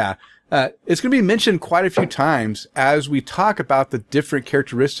it. Yeah. It's going to be mentioned quite a few times as we talk about the different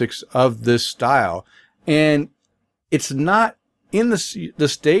characteristics of this style. And it's not in the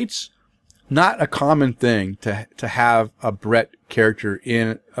States, not a common thing to have a Brett character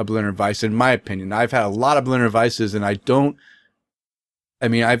in a Berliner Weiss, in my opinion. I've had a lot of Berliner Weisses and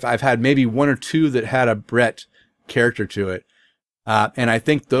I've had maybe one or two that had a Brett character to it. And I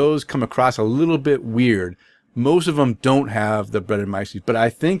think those come across a little bit weird. Most of them don't have the Brettanomyces, but I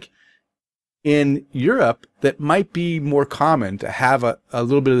think in Europe that might be more common to have a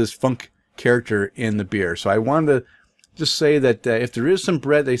little bit of this funk character in the beer. So I wanted to just say that if there is some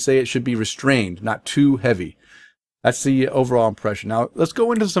Brett, they say it should be restrained, not too heavy. That's the overall impression. Now let's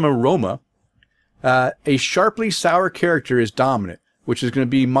go into some aroma. A sharply sour character is dominant, which is going to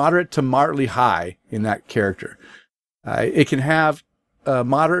be moderate to moderately high in that character. It can have a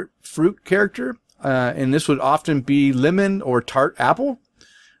moderate fruit character, and this would often be lemon or tart apple.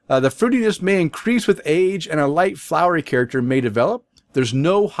 The fruitiness may increase with age, and a light flowery character may develop. There's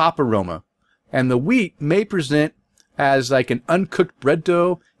no hop aroma, and the wheat may present as like an uncooked bread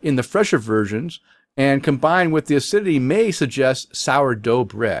dough in the fresher versions, and combined with the acidity may suggest sourdough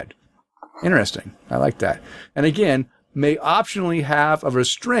bread. Interesting. I like that. And again, may optionally have a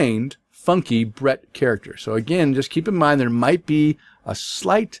restrained, funky Brett character. So again, just keep in mind there might be a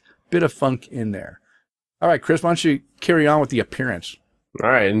slight bit of funk in there. All right, Chris, why don't you carry on with the appearance? All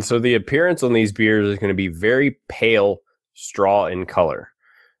right, and so the appearance on these beers is going to be very pale straw in color.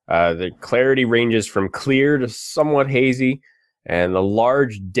 The clarity ranges from clear to somewhat hazy, and the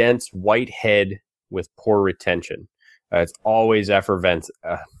large, dense white head with poor retention. It's always effervescent.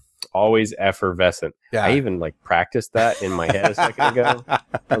 Yeah. I even practiced that in my head a second ago.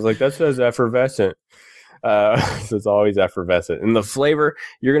 I was like, that says effervescent. So it's always effervescent. In the flavor,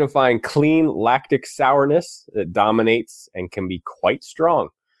 you're going to find clean lactic sourness that dominates and can be quite strong.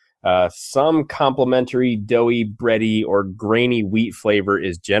 Some complementary doughy, bready, or grainy wheat flavor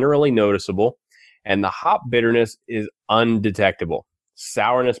is generally noticeable, and the hop bitterness is undetectable.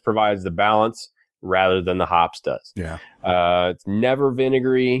 Sourness provides the balance rather than the hops does. Yeah. It's never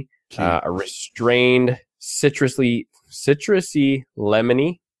vinegary. A restrained citrusy,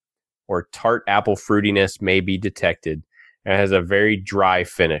 lemony, or tart apple fruitiness may be detected, and has a very dry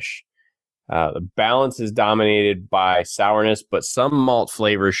finish. The balance is dominated by sourness, but some malt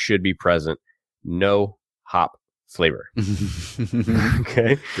flavors should be present. No hop flavor.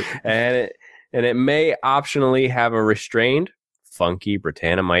 Okay, and it may optionally have a restrained, funky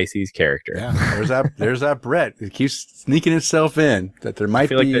Brettanomyces character. Yeah, there's that Brett. It keeps sneaking itself in. That there might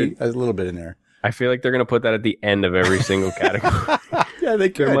be a little bit in there. I feel like they're going to put that at the end of every single category. Yeah, they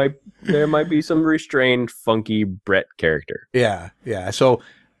could. There might be some restrained, funky Brett character. Yeah. So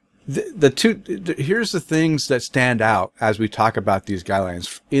here's the things that stand out as we talk about these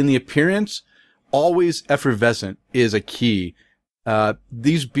guidelines. In the appearance, always effervescent is a key.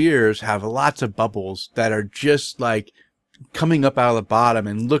 These beers have lots of bubbles that are just like coming up out of the bottom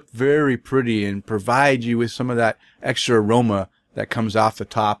and look very pretty and provide you with some of that extra aroma that comes off the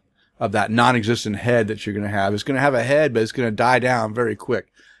top of that non-existent head that you're going to have. It's going to have a head, but it's going to die down very quick.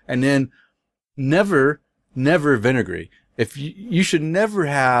 And then never vinegary. If you should never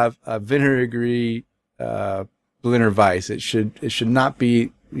have a vinegary Berliner Weiss. It should not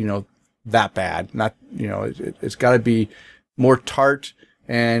be, that bad. Not, it's got to be more tart,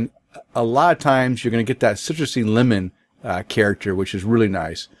 and a lot of times you're going to get that citrusy lemon character, which is really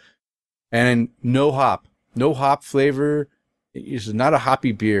nice. And no hop flavor. This is not a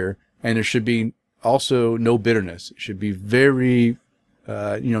hoppy beer, and there should be also no bitterness. It should be very,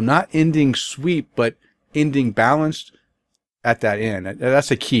 not ending sweet, but ending balanced at that end. That's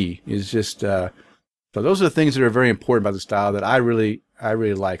the key. Is just so those are the things that are very important about the style that I really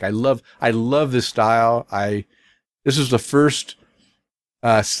like. I love this style. This is the first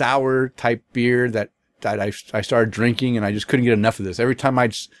sour type beer that I started drinking, and I just couldn't get enough of this. Every time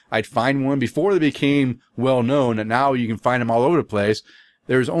I'd find one before they became well known, and now you can find them all over the place.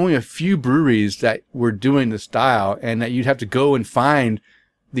 There's only a few breweries that were doing the style, and that you'd have to go and find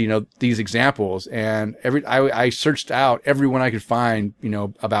these examples, and I searched out every one I could find,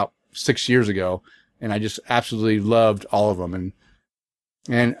 about 6 years ago, and I just absolutely loved all of them.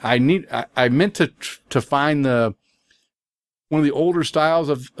 And I meant to find one of the older styles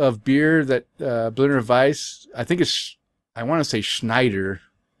of beer that Berliner Weiss, I want to say Schneider,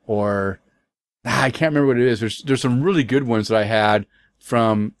 or I can't remember what it is. There's some really good ones that I had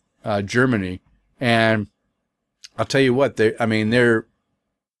from Germany, and I'll tell you what, they're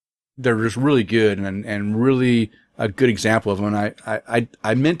just really good and really a good example of them. And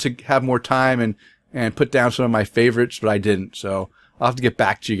I meant to have more time and put down some of my favorites, but I didn't. So I'll have to get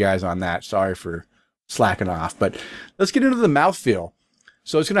back to you guys on that. Sorry for slacking off, but let's get into the mouthfeel.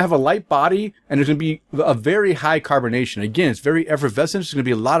 So it's going to have a light body, and there's going to be a very high carbonation. Again, it's very effervescent. There's going to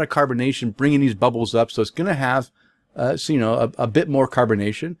be a lot of carbonation bringing these bubbles up. So it's going to have, a bit more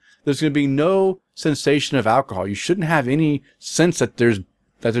carbonation. There's going to be no sensation of alcohol. You shouldn't have any sense that there's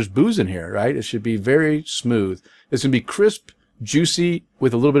booze in here, right? It should be very smooth. It's going to be crisp, juicy,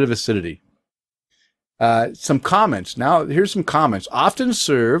 with a little bit of acidity. Some comments. Now, here's some comments. Often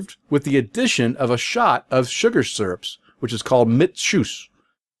served with the addition of a shot of sugar syrups, which is called Mitschuss.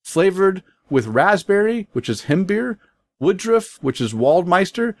 Flavored with raspberry, which is Himbeer, Woodruff, which is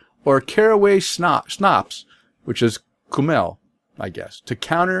Waldmeister, or Caraway Schnapps, which is Kummel, I guess, to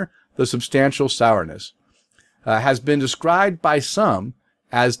counter the substantial sourness. Has been described by some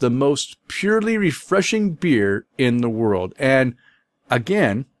as the most purely refreshing beer in the world. And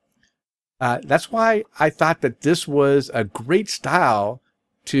again, that's why I thought that this was a great style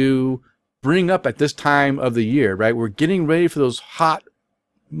to bring up at this time of the year, right? We're getting ready for those hot,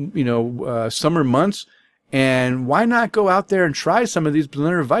 summer months. And why not go out there and try some of these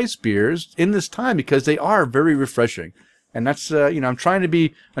Berliner Weiss beers in this time, because they are very refreshing. And that's, I'm trying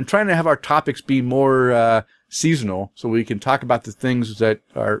to have our topics be more seasonal, so we can talk about the things that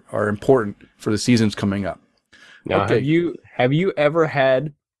are important for the seasons coming up. Now, okay. have you ever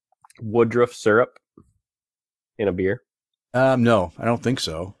had Woodruff syrup in a beer? No, I don't think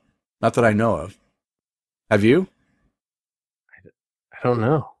so. Not that I know of. Have you? I don't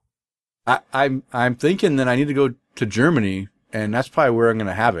know. I'm thinking that I need to go to Germany, and that's probably where I'm going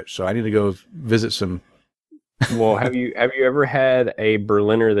to have it. So I need to go visit some. Well, have you ever had a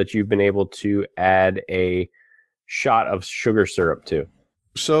Berliner that you've been able to add a shot of sugar syrup to?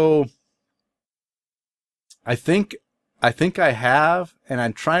 So I think I have, and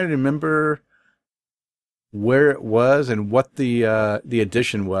I'm trying to remember where it was and what the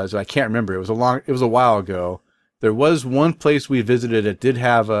addition was. I can't remember. It was a while ago. There was one place we visited that did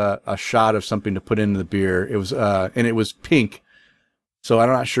have a shot of something to put into the beer. It was and it was pink. So I'm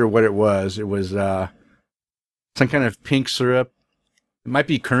not sure what it was. It was some kind of pink syrup. It might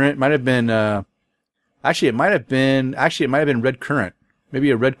be currant. It might have been it might have been red currant.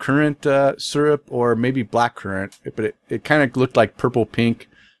 Maybe a red currant syrup, or maybe black currant. But it kind of looked like purple pink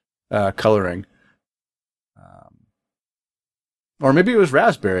coloring. Or maybe it was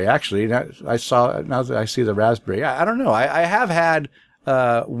raspberry, actually. Now that I see the raspberry. I don't know. I have had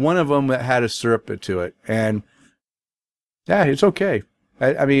one of them that had a syrup to it, and yeah, it's okay.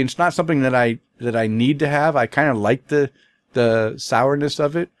 I mean, it's not something that I need to have. I kind of like the sourness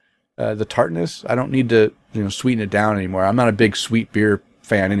of it, the tartness. I don't need to sweeten it down anymore. I'm not a big sweet beer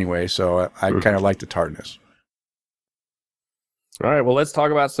fan anyway, so I kind of like the tartness. All right, well, let's talk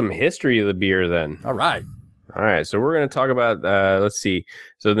about some history of the beer then. All right, so we're going to talk about, let's see.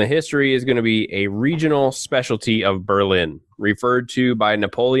 So the history is going to be a regional specialty of Berlin, referred to by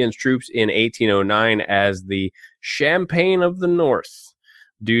Napoleon's troops in 1809 as the Champagne of the North,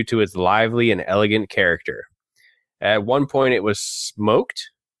 due to its lively and elegant character. At one point, it was smoked,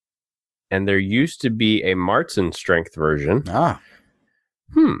 and there used to be a Marzen strength version.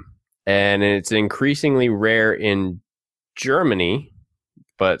 And it's increasingly rare in Germany,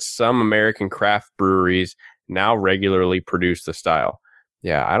 but some American craft breweries now regularly produce the style.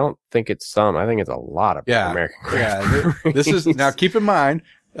 Yeah, I don't think it's some. I think it's a lot of American craft breweries. This is, now keep in mind,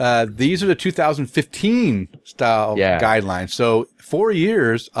 these are the 2015 style guidelines. So 4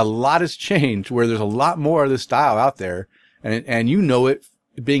 years, a lot has changed, where there's a lot more of this style out there. And it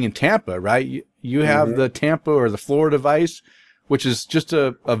being in Tampa, right? You have the Tampa or the Florida Weiss, which is just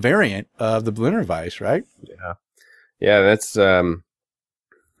a variant of the Berliner Weiss, right? Yeah, that's,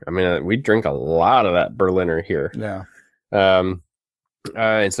 we drink a lot of that Berliner here. Yeah.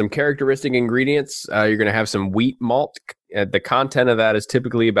 And some characteristic ingredients, you're going to have some wheat malt. The content of that is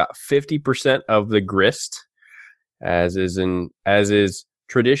typically about 50% of the grist, as is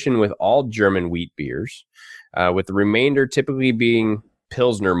tradition with all German wheat beers, with the remainder typically being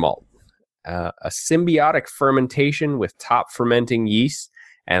Pilsner malt. A symbiotic fermentation with top fermenting yeast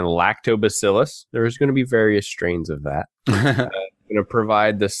and lactobacillus. There's going to be various strains of that. Going to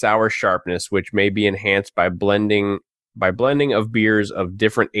provide the sour sharpness, which may be enhanced by blending of beers of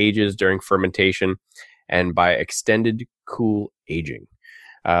different ages during fermentation and by extended cool aging.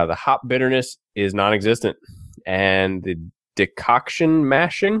 The hop bitterness is non-existent, and the decoction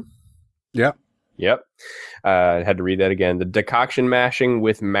mashing. Yep. I had to read that again. The decoction mashing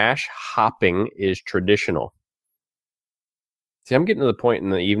with mash hopping is traditional. See, I'm getting to the point in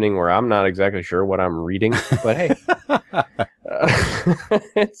the evening where I'm not exactly sure what I'm reading, but hey,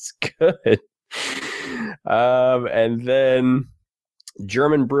 it's good. And then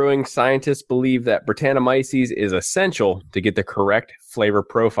German brewing scientists believe that Brettanomyces is essential to get the correct flavor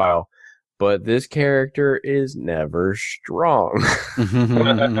profile, but this character is never strong.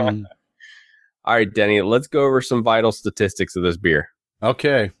 All right, Denny, let's go over some vital statistics of this beer.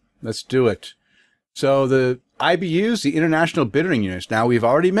 Okay, let's do it. So the IBUs, the International Bittering Units. Now, we've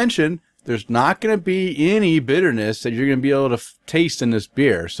already mentioned there's not going to be any bitterness that you're going to be able to taste in this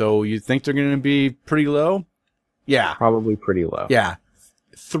beer. So you think they're going to be pretty low? Yeah. Probably pretty low. Yeah.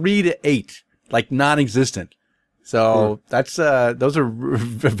 3 to 8, like non-existent. So that's those are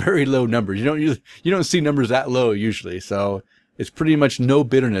very low numbers. You don't see numbers that low usually. So it's pretty much no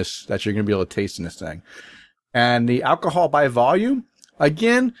bitterness that you're going to be able to taste in this thing. And the alcohol by volume,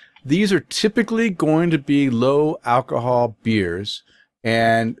 again, these are typically going to be low alcohol beers,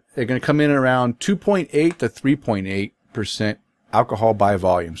 and they're going to come in around 2.8 to 3.8% alcohol by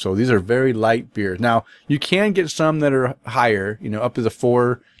volume. So these are very light beers. Now, you can get some that are higher, up to the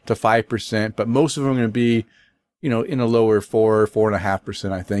 4 to 5%, but most of them are going to be, in a lower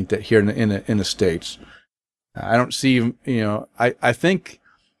 4.5%, I think, that here in the States. I don't see, I think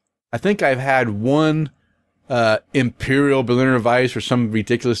I've had one Imperial Berliner Weiss or some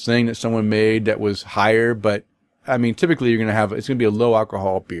ridiculous thing that someone made that was higher, but I mean, typically it's going to be a low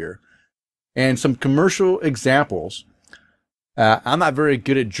alcohol beer. And some commercial examples. I'm not very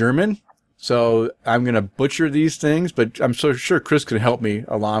good at German, so I'm going to butcher these things, but I'm so sure Chris can help me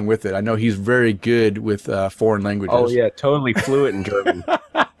along with it. I know he's very good with foreign languages. Oh yeah, totally fluent in German.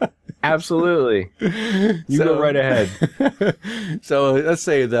 Absolutely. You go right ahead. So let's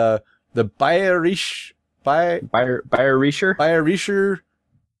say the Bayerischer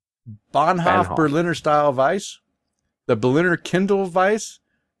Bahnhof Berliner Style Weiss, the Berliner Kindle Weiss,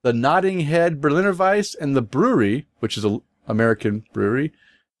 the Notting Head Berliner Weiss, and the brewery, which is an American brewery,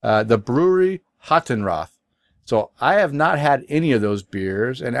 the brewery Hottenroth. So I have not had any of those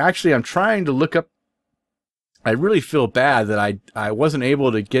beers, and actually I'm trying to look up. I really feel bad that I wasn't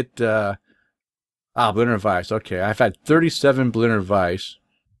able to get Berliner Weiss. Okay, I've had 37 Berliner Weiss.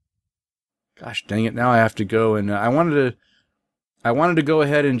 Gosh dang it! Now I have to go and I wanted to go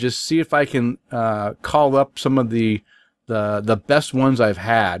ahead and just see if I can call up some of the best ones I've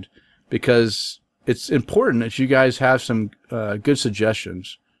had, because it's important that you guys have some good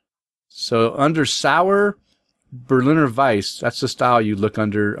suggestions. So under sour Berliner Weiss, that's the style you look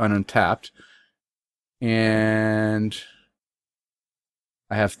under on Untapped. And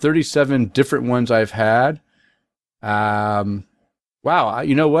I have 37 different ones I've had. Wow,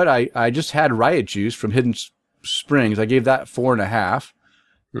 you know what? I just had Riot Juice from Hidden Springs. I gave that 4.5.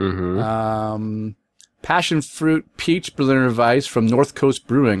 Mm-hmm. Passion Fruit Peach Berliner Weiss from North Coast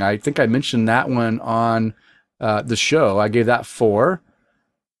Brewing. I think I mentioned that one on the show. I gave that 4.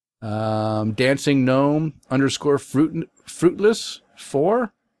 Dancing Gnome _Fruitless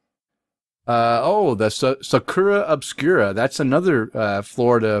 4. The Sakura Obscura. That's another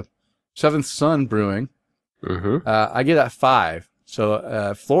Florida Seventh Son Brewing. Mm-hmm. I give that 5.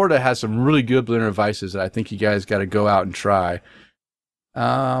 So Florida has some really good Berliner Weisses that I think you guys got to go out and try.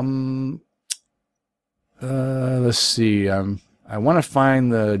 Let's see. I want to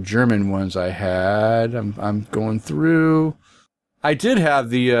find the German ones I had. I'm going through. I did have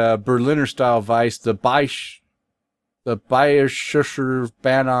the Berliner style Weiss, the Bayerischer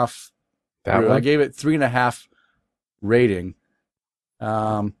Bahnhof. I gave it 3.5 rating.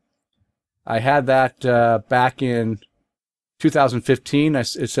 I had that back in 2015.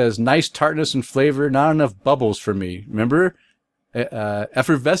 It says nice tartness and flavor, not enough bubbles for me. Remember,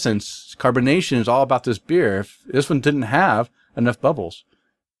 effervescence, carbonation is all about this beer. If this one didn't have enough bubbles.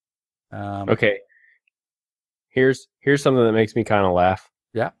 Okay. Here's something that makes me kind of laugh.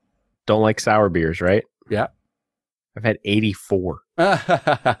 Yeah. Don't like sour beers, right? Yeah. I've had 84.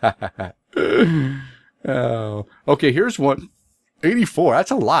 Oh, okay. Here's one. 84.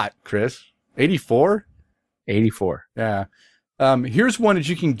 That's a lot, Chris. 84? 84. Yeah. Here's one that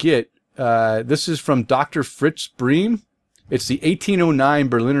you can get. This is from Dr. Fritz Bream. It's the 1809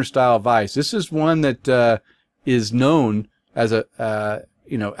 Berliner style Weiss. This is one that is known as a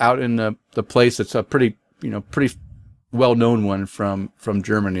out in the place that's a pretty well-known one from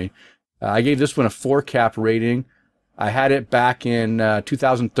Germany. I gave this one a 4-cap rating. I had it back in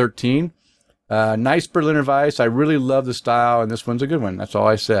 2013. Nice Berliner Weiss. I really love the style, and this one's a good one. That's all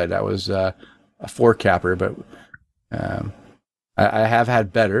I said. That was a 4-capper, but I have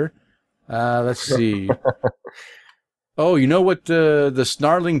had better. Let's see. Oh, you know what? The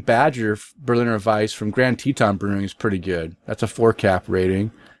Snarling Badger Berliner Weiss from Grand Teton Brewing is pretty good. That's a 4-cap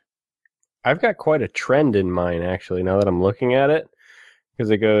rating. I've got quite a trend in mine, actually, now that I'm looking at it,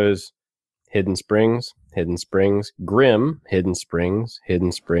 because it goes Hidden Springs, Grimm, Hidden Springs,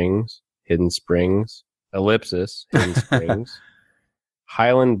 Ellipsis, Hidden Springs,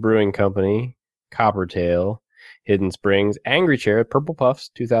 Highland Brewing Company, Coppertail, Hidden Springs, Angry Chair, Purple Puffs,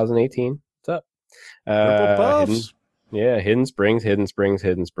 2018. What's up? Purple Puffs. Hidden Springs,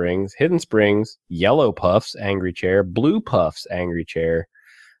 Yellow Puffs, Angry Chair, Blue Puffs, Angry Chair,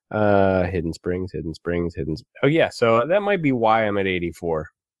 Hidden Springs. Oh yeah, so that might be why I'm at 84.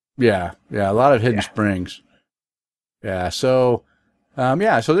 Yeah, a lot of Hidden Springs. Yeah, so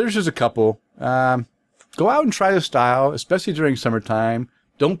there's just a couple. Go out and try the style, especially during summertime.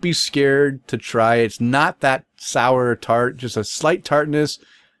 Don't be scared to try it. It's not that sour or tart, just a slight tartness.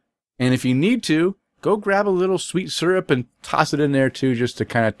 And if you need to, go grab a little sweet syrup and toss it in there too, just to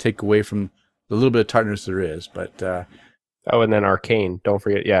kind of take away from the little bit of tartness there is. But and then Arcane. Don't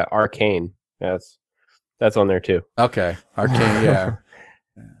forget, Arcane. That's on there too. Okay, Arcane. Yeah,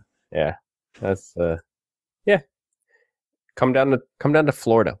 yeah. That's Come down to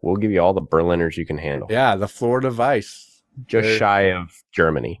Florida. We'll give you all the Berliners you can handle. Yeah, the Florida Weiss. Just shy of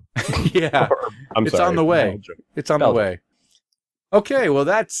Germany. Yeah. It's on the way. Belgium. It's on the way. Okay, well,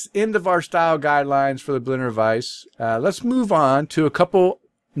 that's end of our style guidelines for the Berliner Weiss. Let's move on to a couple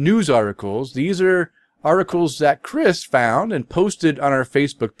news articles. These are articles that Chris found and posted on our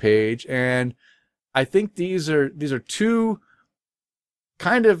Facebook page, and I think these are two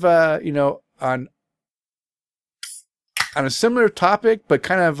kind of on a similar topic, but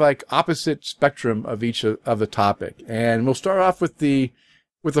kind of like opposite spectrum of each of the topic. And we'll start off with the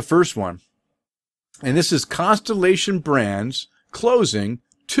first one. And this is Constellation Brands closing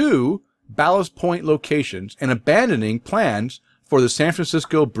 2 Ballast Point locations and abandoning plans for the San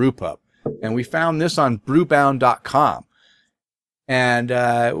Francisco Brew Pub. And we found this on brewbound.com.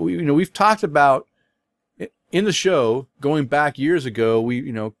 And we've talked about in the show going back years ago.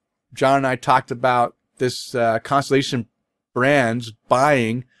 John and I talked about this Constellation Brands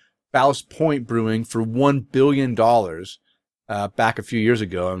buying Ballast Point Brewing for $1 billion back a few years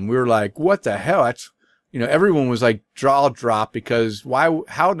ago, and we were like, "What the hell?" That's everyone was like jaw drop, because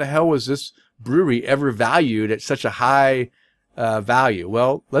how in the hell was this brewery ever valued at such a high value?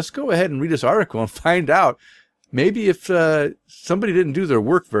 Well, let's go ahead and read this article and find out. Maybe if somebody didn't do their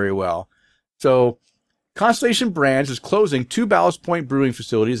work very well. So, Constellation Brands is closing 2 Ballast Point brewing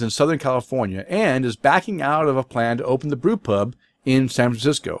facilities in Southern California and is backing out of a plan to open the brew pub in San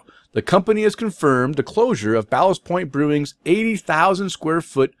Francisco. The company has confirmed the closure of Ballast Point Brewing's 80,000 square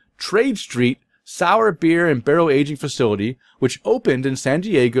foot Trade Street sour beer and barrel aging facility, which opened in San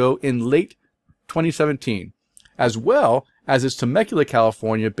Diego in late 2017, as well as its Temecula,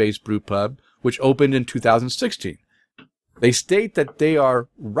 California-based brew pub, which opened in 2016. They state that they are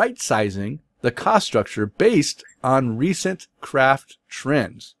right-sizing the cost structure based on recent craft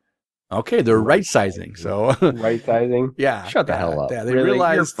trends. Okay, they're right-sizing. So right-sizing? Yeah. Shut the hell up. Yeah, they really?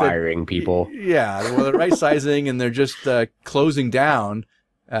 realize You're firing people. Yeah, well, they're right-sizing and they're just closing down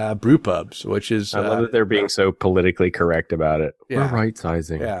brew pubs, which is... I love that they're being so politically correct about it. Yeah. We're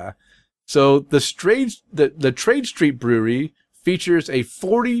right-sizing. Yeah. So the Trade Street Brewery features a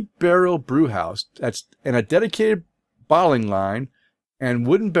 40-barrel brew house and a dedicated bottling line and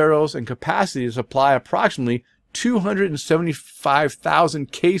wooden barrels and capacity to supply approximately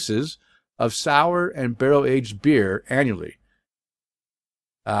 275,000 cases of sour and barrel-aged beer annually.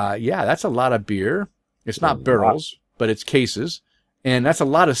 That's a lot of beer. It's not barrels, but it's cases. And that's a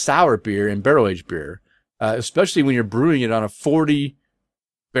lot of sour beer and barrel-aged beer, especially when you're brewing it on a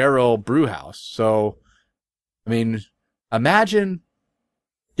 40-barrel brew house. So, I mean, imagine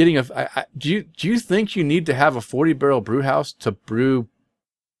getting do you think you need to have a 40-barrel brew house to brew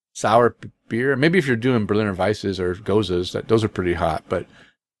sour beer? Maybe if you're doing Berliner Weisses or Gozas, those are pretty hot, but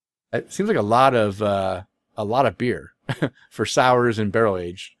it seems like a lot of beer for sours and barrel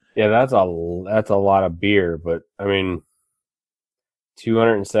aged. Yeah, that's a lot of beer, but I mean,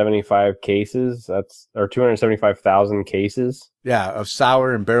 275 cases. Or 275,000 cases. Yeah, of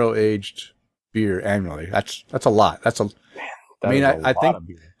sour and barrel aged beer annually. That's a lot.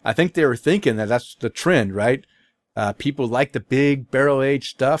 I think they were thinking that that's the trend, right? People like the big barrel-aged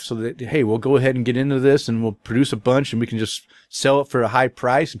stuff, so that, hey, we'll go ahead and get into this, and we'll produce a bunch, and we can just sell it for a high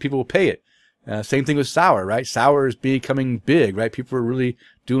price, and people will pay it. Same thing with sour, right? Sour is becoming big, right? People are really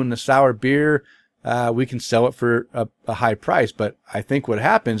doing the sour beer. We can sell it for a high price, but I think what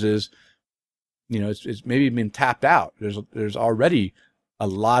happens is, it's maybe been tapped out. There's already a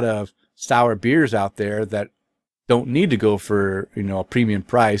lot of sour beers out there that don't need to go for, a premium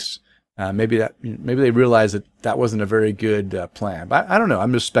price. Maybe they realize that wasn't a very good plan, but I don't know.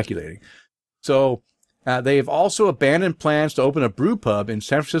 I'm just speculating. So they've also abandoned plans to open a brew pub in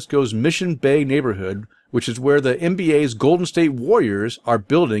San Francisco's Mission Bay neighborhood, which is where the NBA's Golden State Warriors are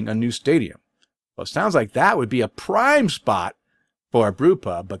building a new stadium. Well, it sounds like that would be a prime spot for a brew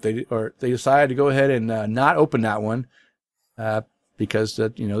pub, but they decided to go ahead and not open that one because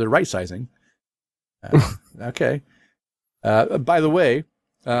they're right sizing. Okay. By the way,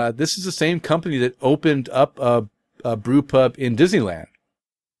 this is the same company that opened up a brew pub in Disneyland.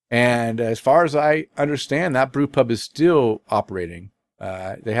 And as far as I understand, that brew pub is still operating.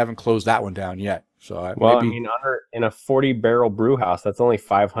 They haven't closed that one down yet. So in a 40-barrel brew house, that's only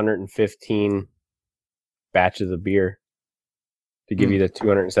 515 batches of beer to give you the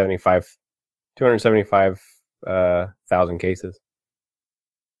 275,000 cases.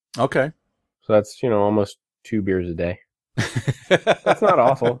 Okay. So that's, almost 2 beers a day. That's not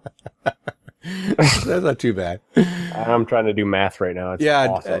awful. That's not too bad. I'm trying to do math right now. It's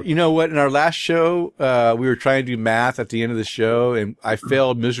awesome. You know what? In our last show, we were trying to do math at the end of the show, and I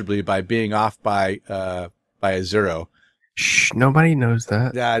failed miserably by being off by a zero. Shh, nobody knows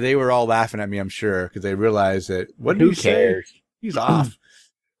that. Yeah, they were all laughing at me, I'm sure, because they realized that. What did he say? He's off.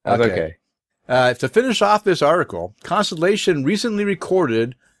 That's okay. To finish off this article, Constellation recently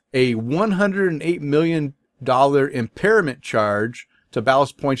recorded a $108 million impairment charge to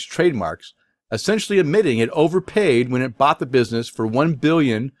Ballast Point's trademarks, essentially admitting it overpaid when it bought the business for $1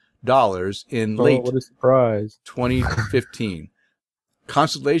 billion in late what a surprise. 2015.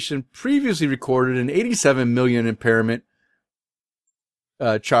 Constellation previously recorded an $87 million impairment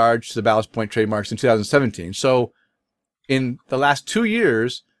charge to the Ballast Point trademarks in 2017. So in the last 2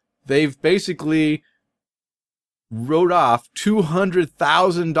 years, they've basically wrote off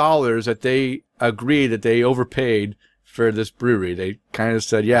 $200,000 that they agreed that they overpaid for this brewery. They kind of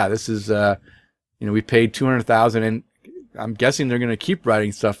said, yeah, this is, we paid $200,000, and I'm guessing they're going to keep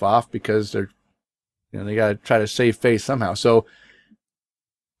writing stuff off because they're, they got to try to save face somehow. So,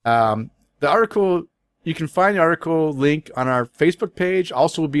 the article, you can find the article link on our Facebook page.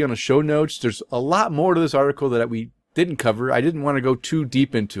 Also will be on the show notes. There's a lot more to this article that we didn't cover. I didn't want to go too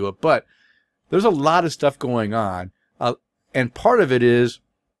deep into it, but there's a lot of stuff going on. And part of it is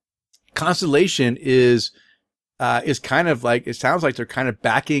Constellation is kind of like, it sounds like they're kind of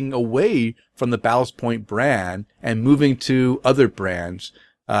backing away from the Ballast Point brand and moving to other brands.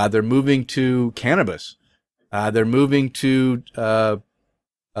 They're moving to cannabis. They're moving to,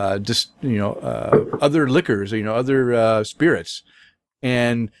 other liquors, other spirits.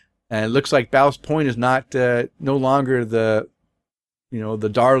 And it looks like Ballast Point is not, no longer the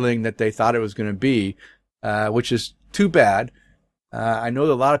darling that they thought it was going to be, which is too bad. I know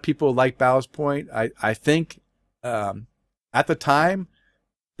that a lot of people like Ballast Point. I think, at the time,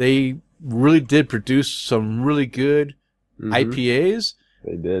 they really did produce some really good IPAs.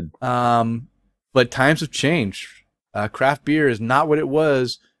 They did. But times have changed. Craft beer is not what it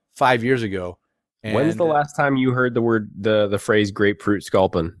was 5 years ago. And, when's the last time you heard the phrase grapefruit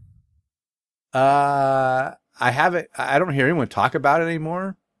sculpin? I haven't. I don't hear anyone talk about it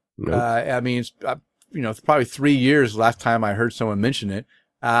anymore. Nope. It's probably 3 years last time I heard someone mention it.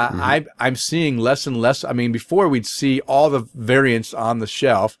 I'm seeing less and less. I mean, before we'd see all the variants on the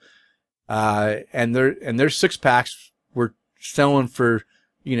shelf, and their 6-packs were selling for,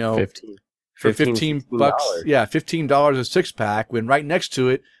 for 15 bucks. Yeah, $15 a 6-pack. When right next to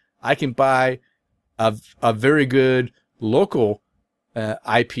it, I can buy a very good local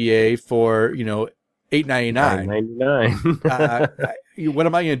IPA for $8.99. What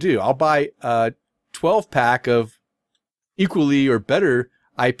am I going to do? I'll buy a 12-pack of equally or better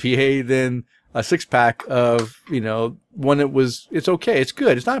IPA than a 6-pack of, one that was, it's okay. It's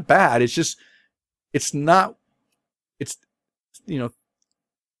good. It's not bad. It's just, there's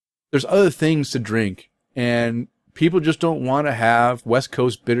other things to drink, and people just don't want to have West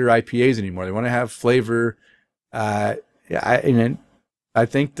Coast bitter IPAs anymore. They want to have flavor. I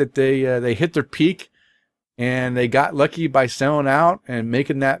think that they hit their peak, and they got lucky by selling out and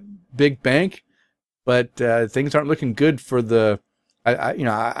making that big bank. But things aren't looking good for the.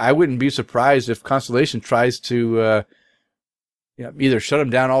 I wouldn't be surprised if Constellation tries to, either shut them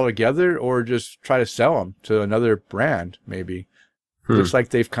down altogether or just try to sell them to another brand. Maybe looks like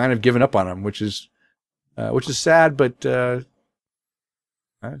they've kind of given up on them, which is sad. But I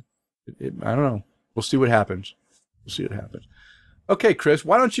don't know. We'll see what happens. Okay, Chris,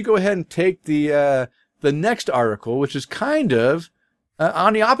 why don't you go ahead and take the next article, which is kind of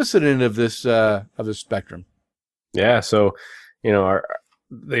on the opposite end of this spectrum. Yeah. So,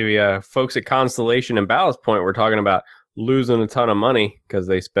 the folks at Constellation and Ballast Point were talking about losing a ton of money because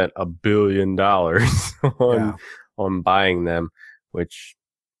they spent $1 billion on buying them, which,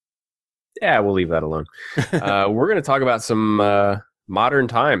 we'll leave that alone. We're going to talk about some Modern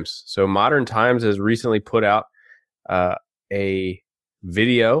Times. So Modern Times has recently put out a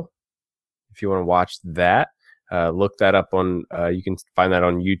video. If you want to watch that, look that up on, you can find that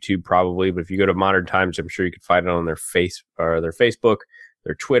on YouTube probably, but if you go to Modern Times, I'm sure you can find it on their Facebook,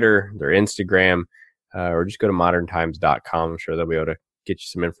 their Twitter, their Instagram, or just go to moderntimes.com. I'm sure they'll be able to get you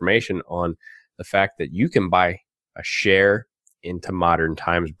some information on the fact that you can buy a share into Modern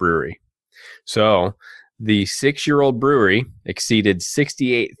Times Brewery. So the 6-year-old brewery exceeded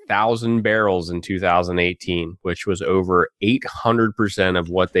 68,000 barrels in 2018, which was over 800% of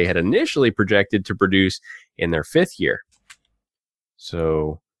what they had initially projected to produce in their 5th year.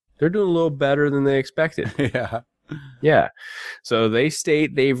 So they're doing a little better than they expected. Yeah. So they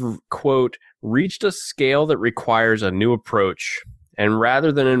state they've, quote, reached a scale that requires a new approach. And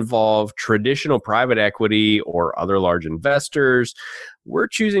rather than involve traditional private equity or other large investors, we're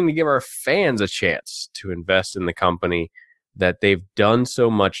choosing to give our fans a chance to invest in the company that they've done so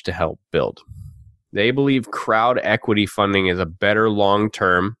much to help build. They believe crowd equity funding is a better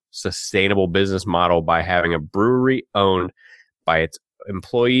long-term, sustainable business model by having a brewery owned by its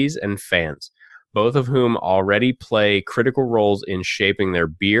employees and fans, both of whom already play critical roles in shaping their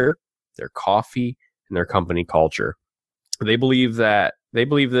beer, their coffee, and their company culture. They believe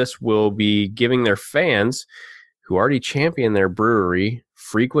this will be giving their fans who already champion their brewery,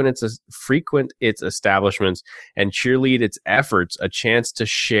 frequent its establishments, and cheerlead its efforts a chance to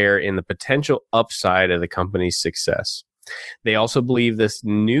share in the potential upside of the company's success. They also believe this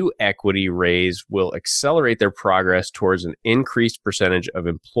new equity raise will accelerate their progress towards an increased percentage of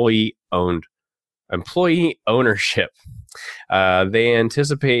employee ownership. They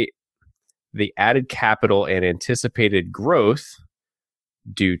anticipate the added capital and anticipated growth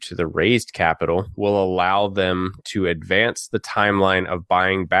due to the raised capital will allow them to advance the timeline of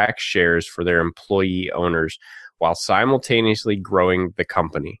buying back shares for their employee owners while simultaneously growing the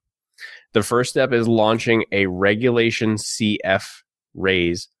company. The first step is launching a Regulation CF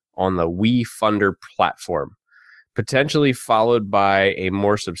raise on the WeFunder platform, potentially followed by a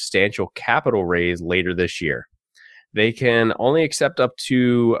more substantial capital raise later this year. They can only accept up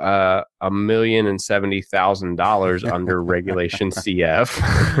to $1,070,000 under Regulation CF.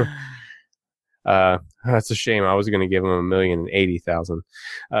 That's a shame. I was going to give them $1,080,000.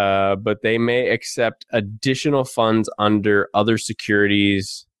 But they may accept additional funds under other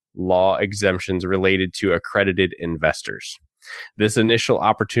securities law exemptions related to accredited investors. This initial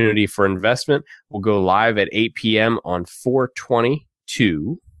opportunity for investment will go live at 8 p.m. on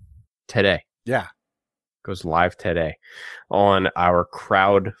 4/22 today. Yeah. Goes live today on our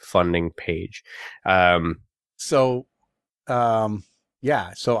crowdfunding page. So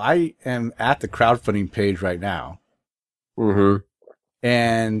I am at the crowdfunding page right now. Mm-hmm.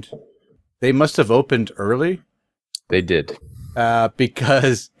 And they must have opened early. They did.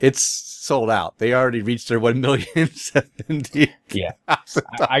 Because it's sold out. They already reached their $1,070,000. Yeah.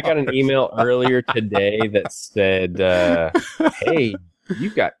 I got an email earlier today that said, hey,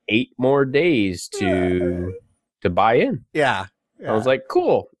 you've got 8 more days to buy in. Yeah. I was like,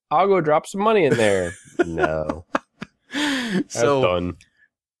 cool. I'll go drop some money in there. No. So done.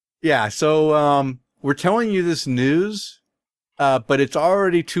 Yeah. So we're telling you this news, but it's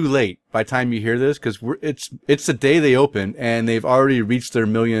already too late by the time you hear this because it's the day they open and they've already reached their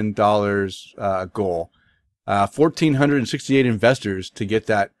 $1 million goal. 1,468 investors to get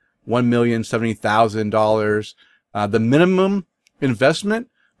that $1,070,000. The minimum investment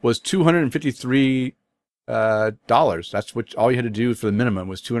was $253. That's what all you had to do for the minimum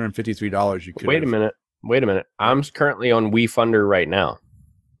was $253. You could Wait a minute. I'm currently on WeFunder right now,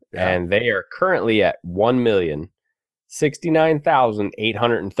 and they are currently at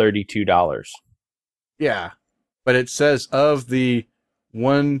 $1,069,832. Yeah, but it says of the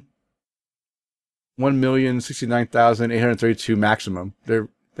 1,069,832 maximum,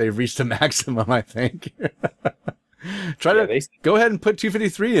 they've reached the maximum. I think. Go ahead and put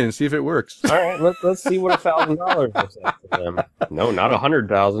 253 in and see if it works. All right, let's see what $1,000 looks like for them. No, not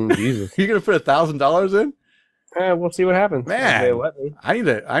 100,000. Jesus, you're gonna put $1,000 in? We'll see what happens. Man. If they let me. I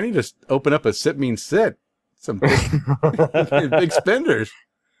need to open up a Sit Means Sit. Some big, big spenders.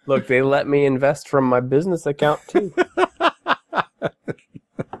 Look, they let me invest from my business account too.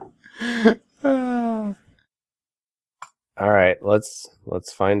 All right, let's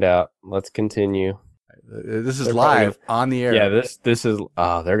find out. Let's continue. This is They're live on the air. Yeah, this is.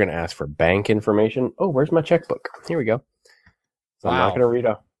 Oh, they're gonna ask for bank information. Oh, where's my checkbook? Here we go. So I'm not Wow. gonna read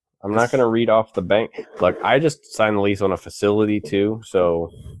off. I'm not gonna read off the bank. Look, I just signed the lease on a facility too,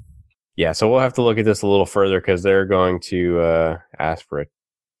 so yeah. So we'll have to look at this a little further because they're going to ask for a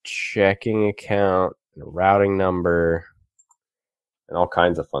checking account, and a routing number, and all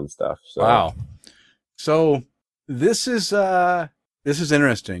kinds of fun stuff. So. Wow. So this is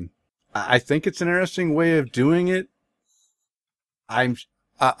interesting. I think it's an interesting way of doing it.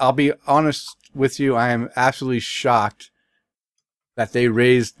 I'll be honest with you. I am absolutely shocked that they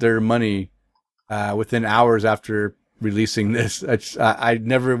raised their money within hours after releasing this. I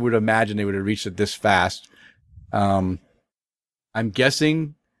never would imagine they would have reached it this fast. I'm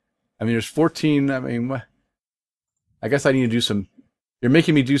guessing. I mean, there's 14. I mean, I guess I need to do some. You're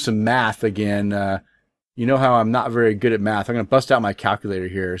making me do some math again. You know how I'm not very good at math. I'm going to bust out my calculator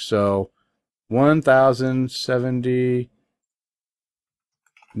here. So 1,070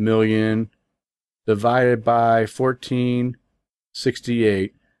 million divided by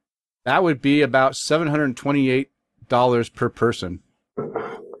 1468. That would be about $728 per person.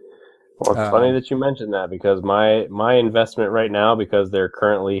 Well, it's funny that you mentioned that because my investment right now, because they're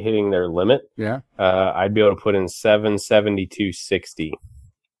currently hitting their limit, Yeah. I'd be able to put in $772.60.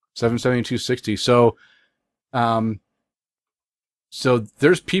 772.60. So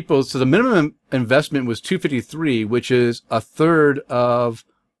there's people. So the minimum investment was 253, which is a third of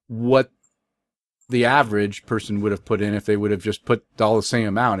what the average person would have put in if they would have just put all the same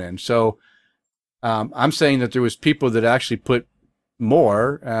amount in. So I'm saying that there was people that actually put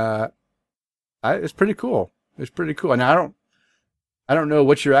more. It's pretty cool. It's pretty cool. And I don't know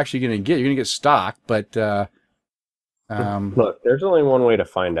what you're actually going to get. You're going to get stock, but Look, there's only one way to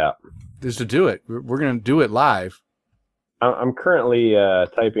find out. is to do it. We're going to do it live. I'm currently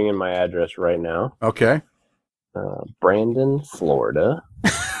typing in my address right now. Okay. Brandon, Florida.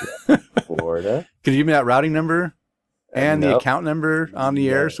 Florida. Could you give me that routing number and the Nope. account number on the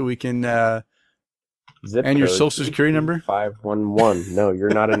air so we can, Zip and your code social security number? 511. No, you're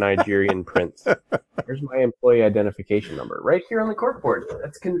not a Nigerian prince. Here's my employee identification number. Right here on the corkboard.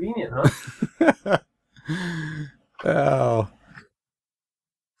 That's convenient, huh? Oh,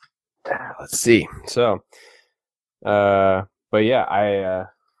 Let's see. So, but yeah, I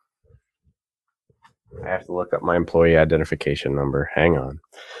have to look up my employee identification number. Hang on.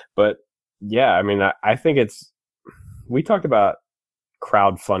 But yeah, I mean, I think we talked about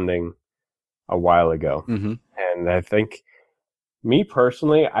crowdfunding a while ago. mm-hmm. And I think, me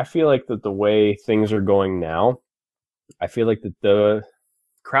personally, I feel like that the way things are going now, I feel like that the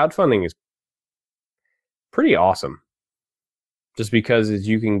crowdfunding is pretty awesome. Just because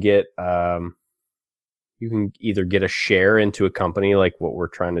you can get, you can either get a share into a company like what we're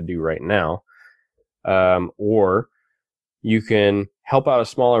trying to do right now, or you can help out a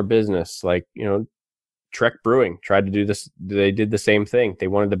smaller business like, Trek Brewing tried to do this. They did the same thing. They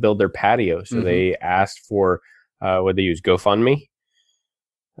wanted to build their patio. So they asked for, what they use, GoFundMe.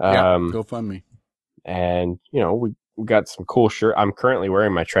 GoFundMe. And, we got some cool shirt. I'm currently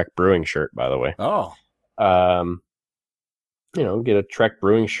wearing my Trek Brewing shirt, by the way. Oh, Get a Trek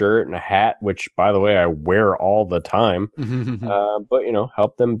Brewing shirt and a hat, which, by the way, I wear all the time. But,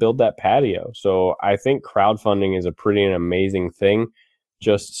 help them build that patio. So I think crowdfunding is a pretty amazing thing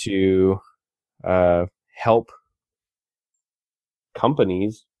just to help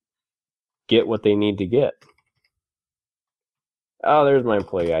companies get what they need to get. Oh, there's my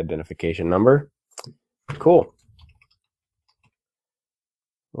employee identification number. Cool.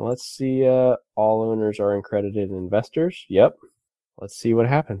 Let's see. All owners are accredited investors. Yep. Let's see what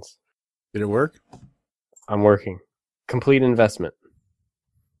happens. did it work? I'm working. Complete investment.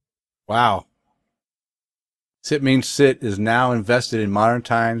 Wow. Sit Means Sit is now invested in Modern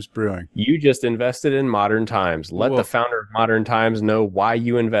Times Brewing. You just invested in Modern Times. Let Whoa. the founder of Modern Times know why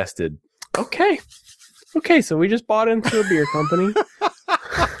you invested. Okay. So we just bought into a beer company.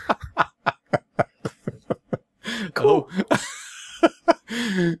 Cool. Oh.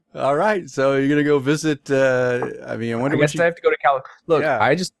 All right. So you're gonna go visit. I wonder. I guess I have to go to California. Look, Yeah.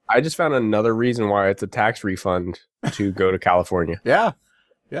 I just found another reason why it's a tax refund to go to California. Yeah.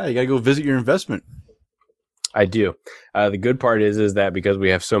 You gotta go visit your investment. I do. The good part is that because we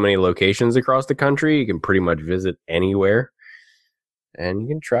have so many locations across the country, you can pretty much visit anywhere, and you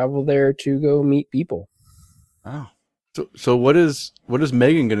can travel there to go meet people. Oh, so what is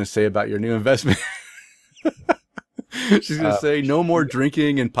Megan going to say about your new investment? She's going to say no more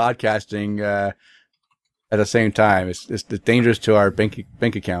drinking and podcasting at the same time. It's dangerous to our bank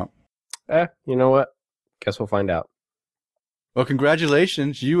account. You know what? Guess we'll find out. Well,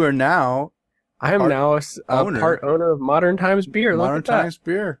 congratulations! You are now. I am now a part owner of Modern Times Beer. Modern Times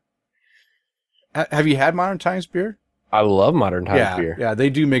Beer. Have you had Modern Times Beer? I love Modern Times Beer. Yeah, they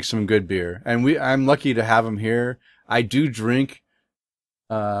do make some good beer, and I'm lucky to have them here. I do drink.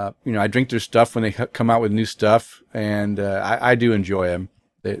 I drink their stuff when they come out with new stuff, and I do enjoy them.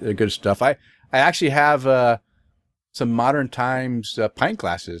 They're good stuff. I actually have some Modern Times pint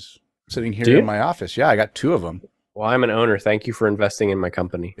glasses sitting here in my office. Yeah, I got 2 of them. Well, I'm an owner. Thank you for investing in my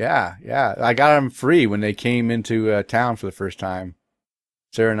company. Yeah. I got them free when they came into town for the first time.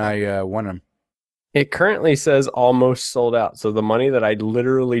 Sarah and I won them. It currently says almost sold out. So the money that I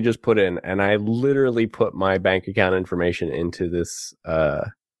literally just put in, and I literally put my bank account information into this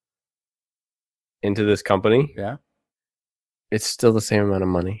company. Yeah. It's still the same amount of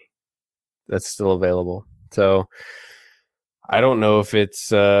money that's still available. So I don't know if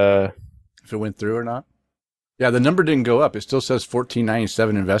it's if it went through or not. Yeah, the number didn't go up. It still says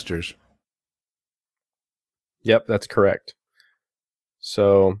 1497 investors. Yep, that's correct.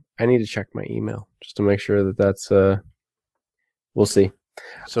 So I need to check my email just to make sure that that's we'll see.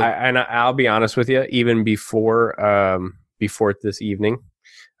 So I'll be honest with you, even before this evening,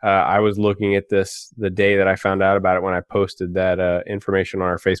 I was looking at this the day that I found out about it when I posted that information on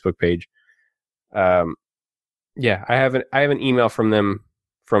our Facebook page. Yeah, I have an email from them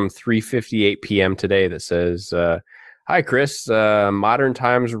from 3:58 p.m. today that says, "Hi Chris, Modern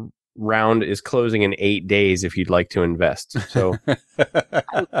Times round is closing in 8 days if you'd like to invest." So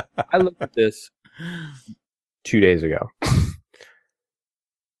I looked at this 2 days ago,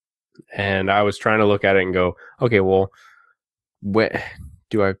 and I was trying to look at it and go, okay, well,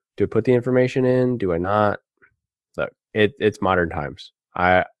 do I put the information in? Do I not? Look, it's Modern Times.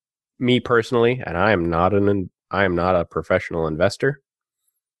 Me personally, and I am not a professional investor.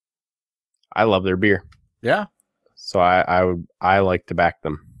 I love their beer. Yeah. So I like to back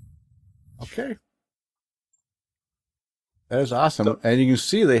them. Okay. That is awesome. So, and you can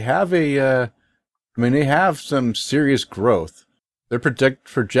see they have they have some serious growth. Their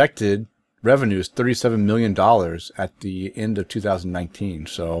projected revenue is $37 million at the end of 2019.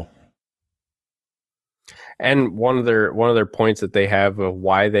 So, and one of their points that they have of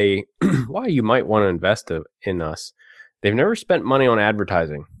why you might want to invest in us, they've never spent money on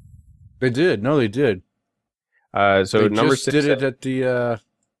advertising. They did. No, they did. So they number just 6 did it at the.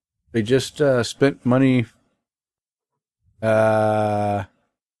 They just spent money. World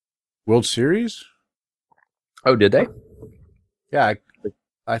Series. Oh, did they? Yeah,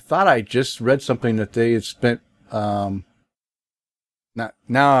 I thought I just read something that they had spent. Now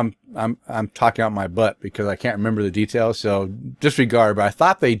I'm talking out my butt because I can't remember the details. So disregard. But I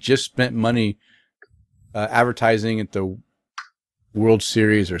thought they just spent money advertising at the World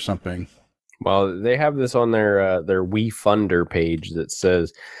Series or something. Well, they have this on their WeFunder page that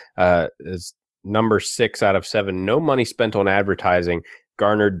says is number 6 out of 7. No money spent on advertising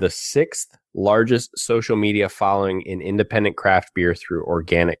garnered the 6th largest social media following in independent craft beer through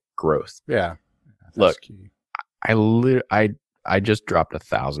organic growth. Yeah. Look, key. I just dropped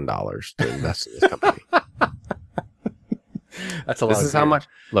 $1,000 to invest in this company. That's a lot. This is how much.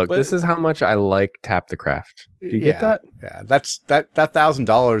 Look, this is how much I like Tap the Craft. Do you get that? Yeah, that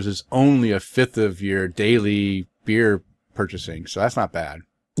 $1,000 is only a fifth of your daily beer purchasing, so that's not bad.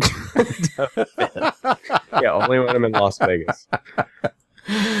 Yeah, only when I'm in Las Vegas.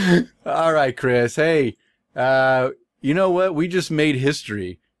 All right, Chris. Hey, you know what? We just made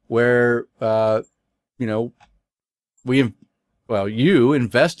history where you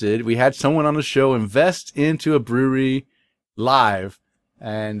invested. We had someone on the show invest into a brewery live,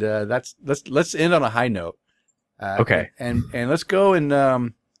 and let's end on a high note. Okay, and let's go and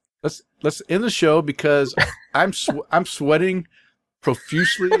let's end the show because I'm sweating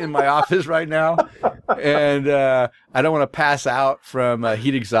profusely in my office right now, and I don't want to pass out from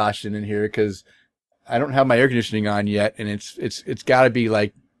heat exhaustion in here because I don't have my air conditioning on yet, and it's got to be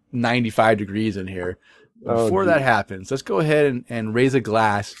like 95 degrees in here. Before that happens, let's go ahead and raise a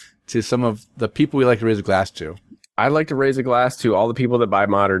glass to some of the people we like to raise a glass to. I'd like to raise a glass to all the people that buy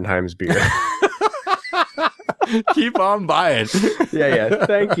Modern Times beer. Keep on buying. Yeah.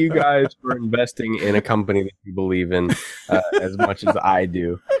 Thank you guys for investing in a company that you believe in as much as I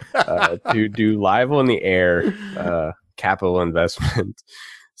do. To do live on the air capital investment.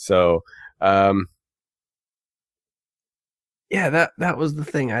 So, yeah, that was the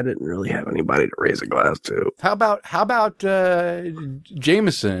thing. I didn't really have anybody to raise a glass to. How about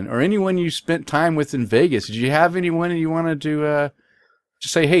Jameson or anyone you spent time with in Vegas? Did you have anyone you wanted to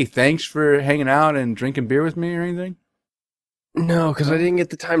just say, hey, thanks for hanging out and drinking beer with me or anything? No, because I didn't get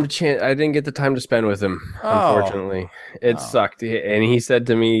the time to I didn't get the time to spend with him. Unfortunately, it sucked. And he said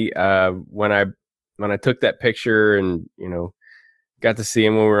to me when I took that picture and got to see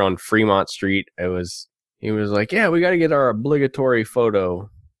him when we were on Fremont Street, he was like, yeah, we got to get our obligatory photo.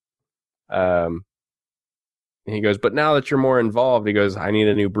 And he goes, but now that you're more involved, he goes, I need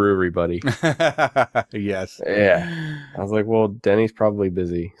a new brewery, buddy. Yes. Yeah. I was like, well, Denny's probably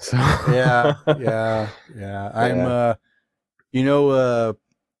busy. So yeah. I'm,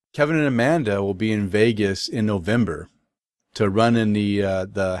 Kevin and Amanda will be in Vegas in November to run in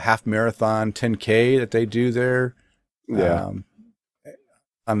the half marathon 10K that they do there. Yeah.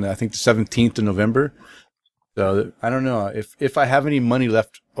 On I think the 17th of November. So I don't know if I have any money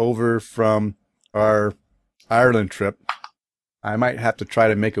left over from our Ireland trip, I might have to try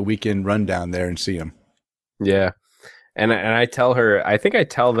to make a weekend run down there and see them. Yeah. And I tell her, I think I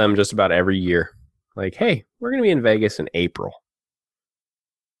tell them just about every year, like, hey, we're going to be in Vegas in April.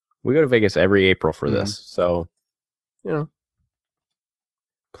 We go to Vegas every April for this. So,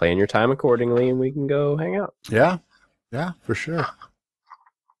 plan your time accordingly and we can go hang out. Yeah. Yeah, for sure.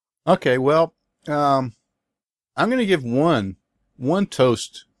 Okay. Well, I'm going to give one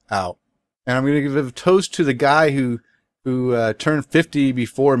toast out, and I'm going to give a toast to the guy who turned 50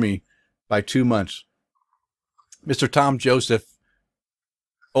 before me by 2 months. Mr. Tom Joseph,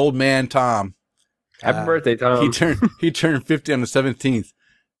 old man Tom. Happy birthday, Tom. He turned 50 on the 17th.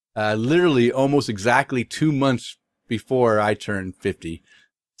 Literally almost exactly 2 months before I turned 50.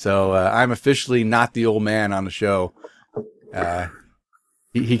 So, I'm officially not the old man on the show.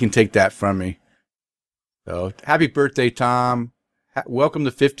 He can take that from me. So happy birthday, Tom. Welcome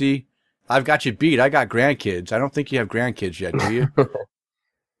to 50. I've got you beat. I got grandkids. I don't think you have grandkids yet, do you?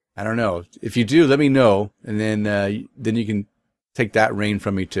 I don't know. If you do, let me know. And then you can take that reign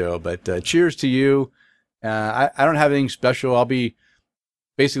from me too. But cheers to you. I don't have anything special. I'll be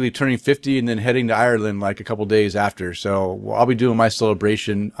basically turning 50 and then heading to Ireland like a couple days after. So I'll be doing my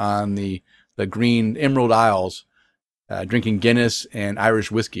celebration on the Green Emerald Isles, drinking Guinness and Irish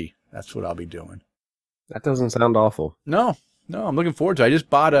whiskey. That's what I'll be doing. That doesn't sound awful. No, I'm looking forward to it. I just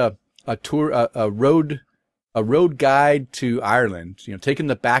bought a tour, a road guide to Ireland, taking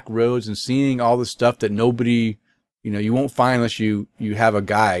the back roads and seeing all the stuff that nobody, you won't find unless you have a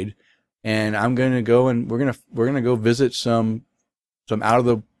guide. And I'm going to go and we're going to go visit some out of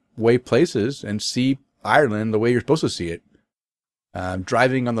the way places and see Ireland the way you're supposed to see it.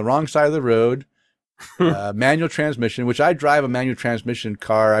 Driving on the wrong side of the road, manual transmission, which I drive a manual transmission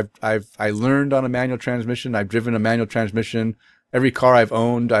car. I learned on a manual transmission. I've driven a manual transmission. Every car I've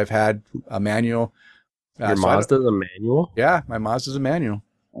owned, I've had a manual. Your Mazda's a manual? Yeah, my Mazda's a manual.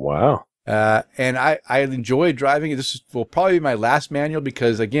 Wow. And I enjoy driving it. This will probably be my last manual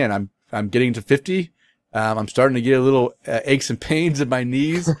because again, I'm getting to 50. I'm starting to get a little aches and pains in my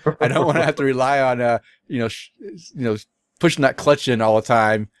knees. I don't want to have to rely on pushing that clutch in all the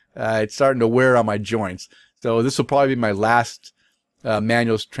time. It's starting to wear on my joints. So this will probably be my last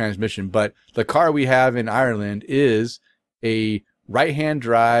manual transmission. But the car we have in Ireland is a right-hand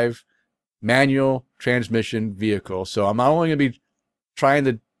drive manual transmission vehicle. So I'm not only going to be trying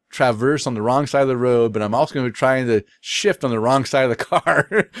to traverse on the wrong side of the road, but I'm also going to be trying to shift on the wrong side of the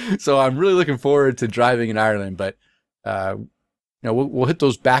car. So I'm really looking forward to driving in Ireland. But we'll hit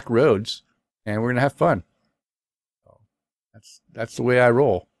those back roads and we're going to have fun. So that's the way I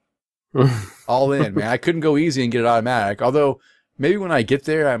roll. All in, man. I couldn't go easy and get it automatic. Although maybe when I get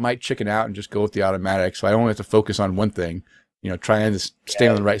there, I might chicken out and just go with the automatic. So I only have to focus on one thing, trying to stay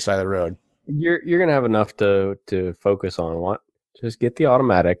on the right side of the road. You're going to have enough to focus on. What? Just get the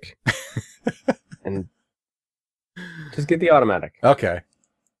automatic and just get the automatic. Okay.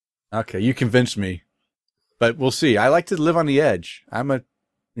 You convinced me, but we'll see. I like to live on the edge. I'm that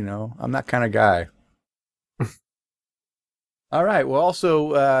kind of guy. All right. Well,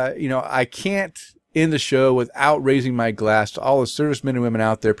 also, I can't end the show without raising my glass to all the servicemen and women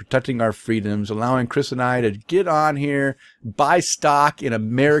out there protecting our freedoms, allowing Chris and I to get on here, buy stock in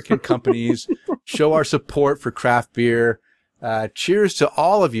American companies, show our support for craft beer. Cheers to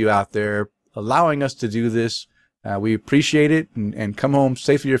all of you out there allowing us to do this. We appreciate it and come home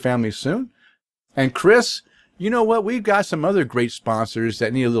safe to your families soon. And Chris, you know what? We've got some other great sponsors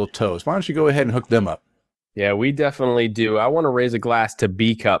that need a little toast. Why don't you go ahead and hook them up? Yeah, we definitely do. I want to raise a glass to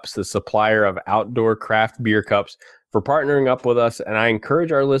B Cups, the supplier of outdoor craft beer cups, for partnering up with us. And I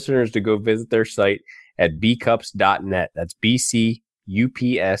encourage our listeners to go visit their site at bcups.net. That's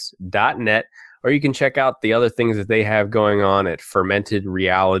bcups.net. Or you can check out the other things that they have going on at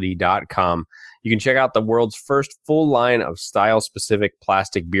fermentedreality.com. You can check out the world's first full line of style-specific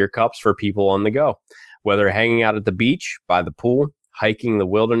plastic beer cups for people on the go. Whether hanging out at the beach, by the pool, hiking the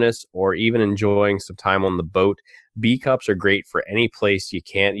wilderness, or even enjoying some time on the boat, B-Cups are great for any place you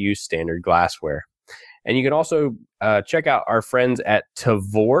can't use standard glassware. And you can also check out our friends at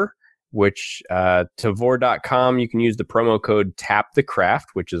Tavour, which Tavour.com. You can use the promo code TAPTHECRAFT,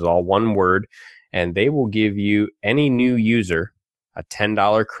 which is all one word, and they will give you, any new user, a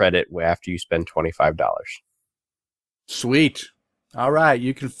 $10 credit after you spend $25. Sweet. All right.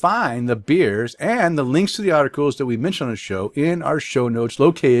 You can find the beers and the links to the articles that we mentioned on the show in our show notes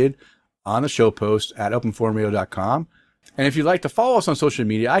located on the show post at openforumradio.com. And if you'd like to follow us on social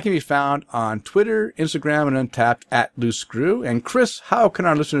media, I can be found on Twitter, Instagram, and Untapped at Loose Screw. And Chris, how can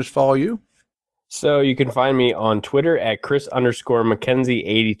our listeners follow you? So you can find me on Twitter at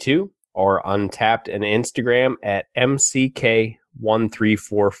Chris_McKenzie82 or Untapped and Instagram at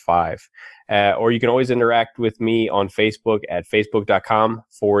MCK1345. Or you can always interact with me on Facebook at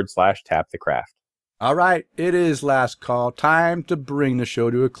facebook.com/tapthecraft. All right, it is last call. Time to bring the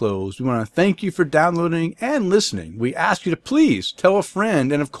show to a close. We want to thank you for downloading and listening. We ask you to please tell a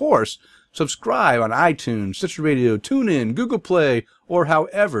friend and, of course, subscribe on iTunes, Stitcher Radio, TuneIn, Google Play, or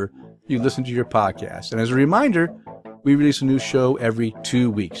however you listen to your podcast. And as a reminder, we release a new show every 2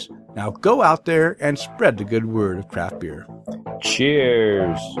 weeks. Now go out there and spread the good word of craft beer.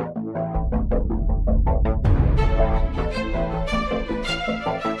 Cheers.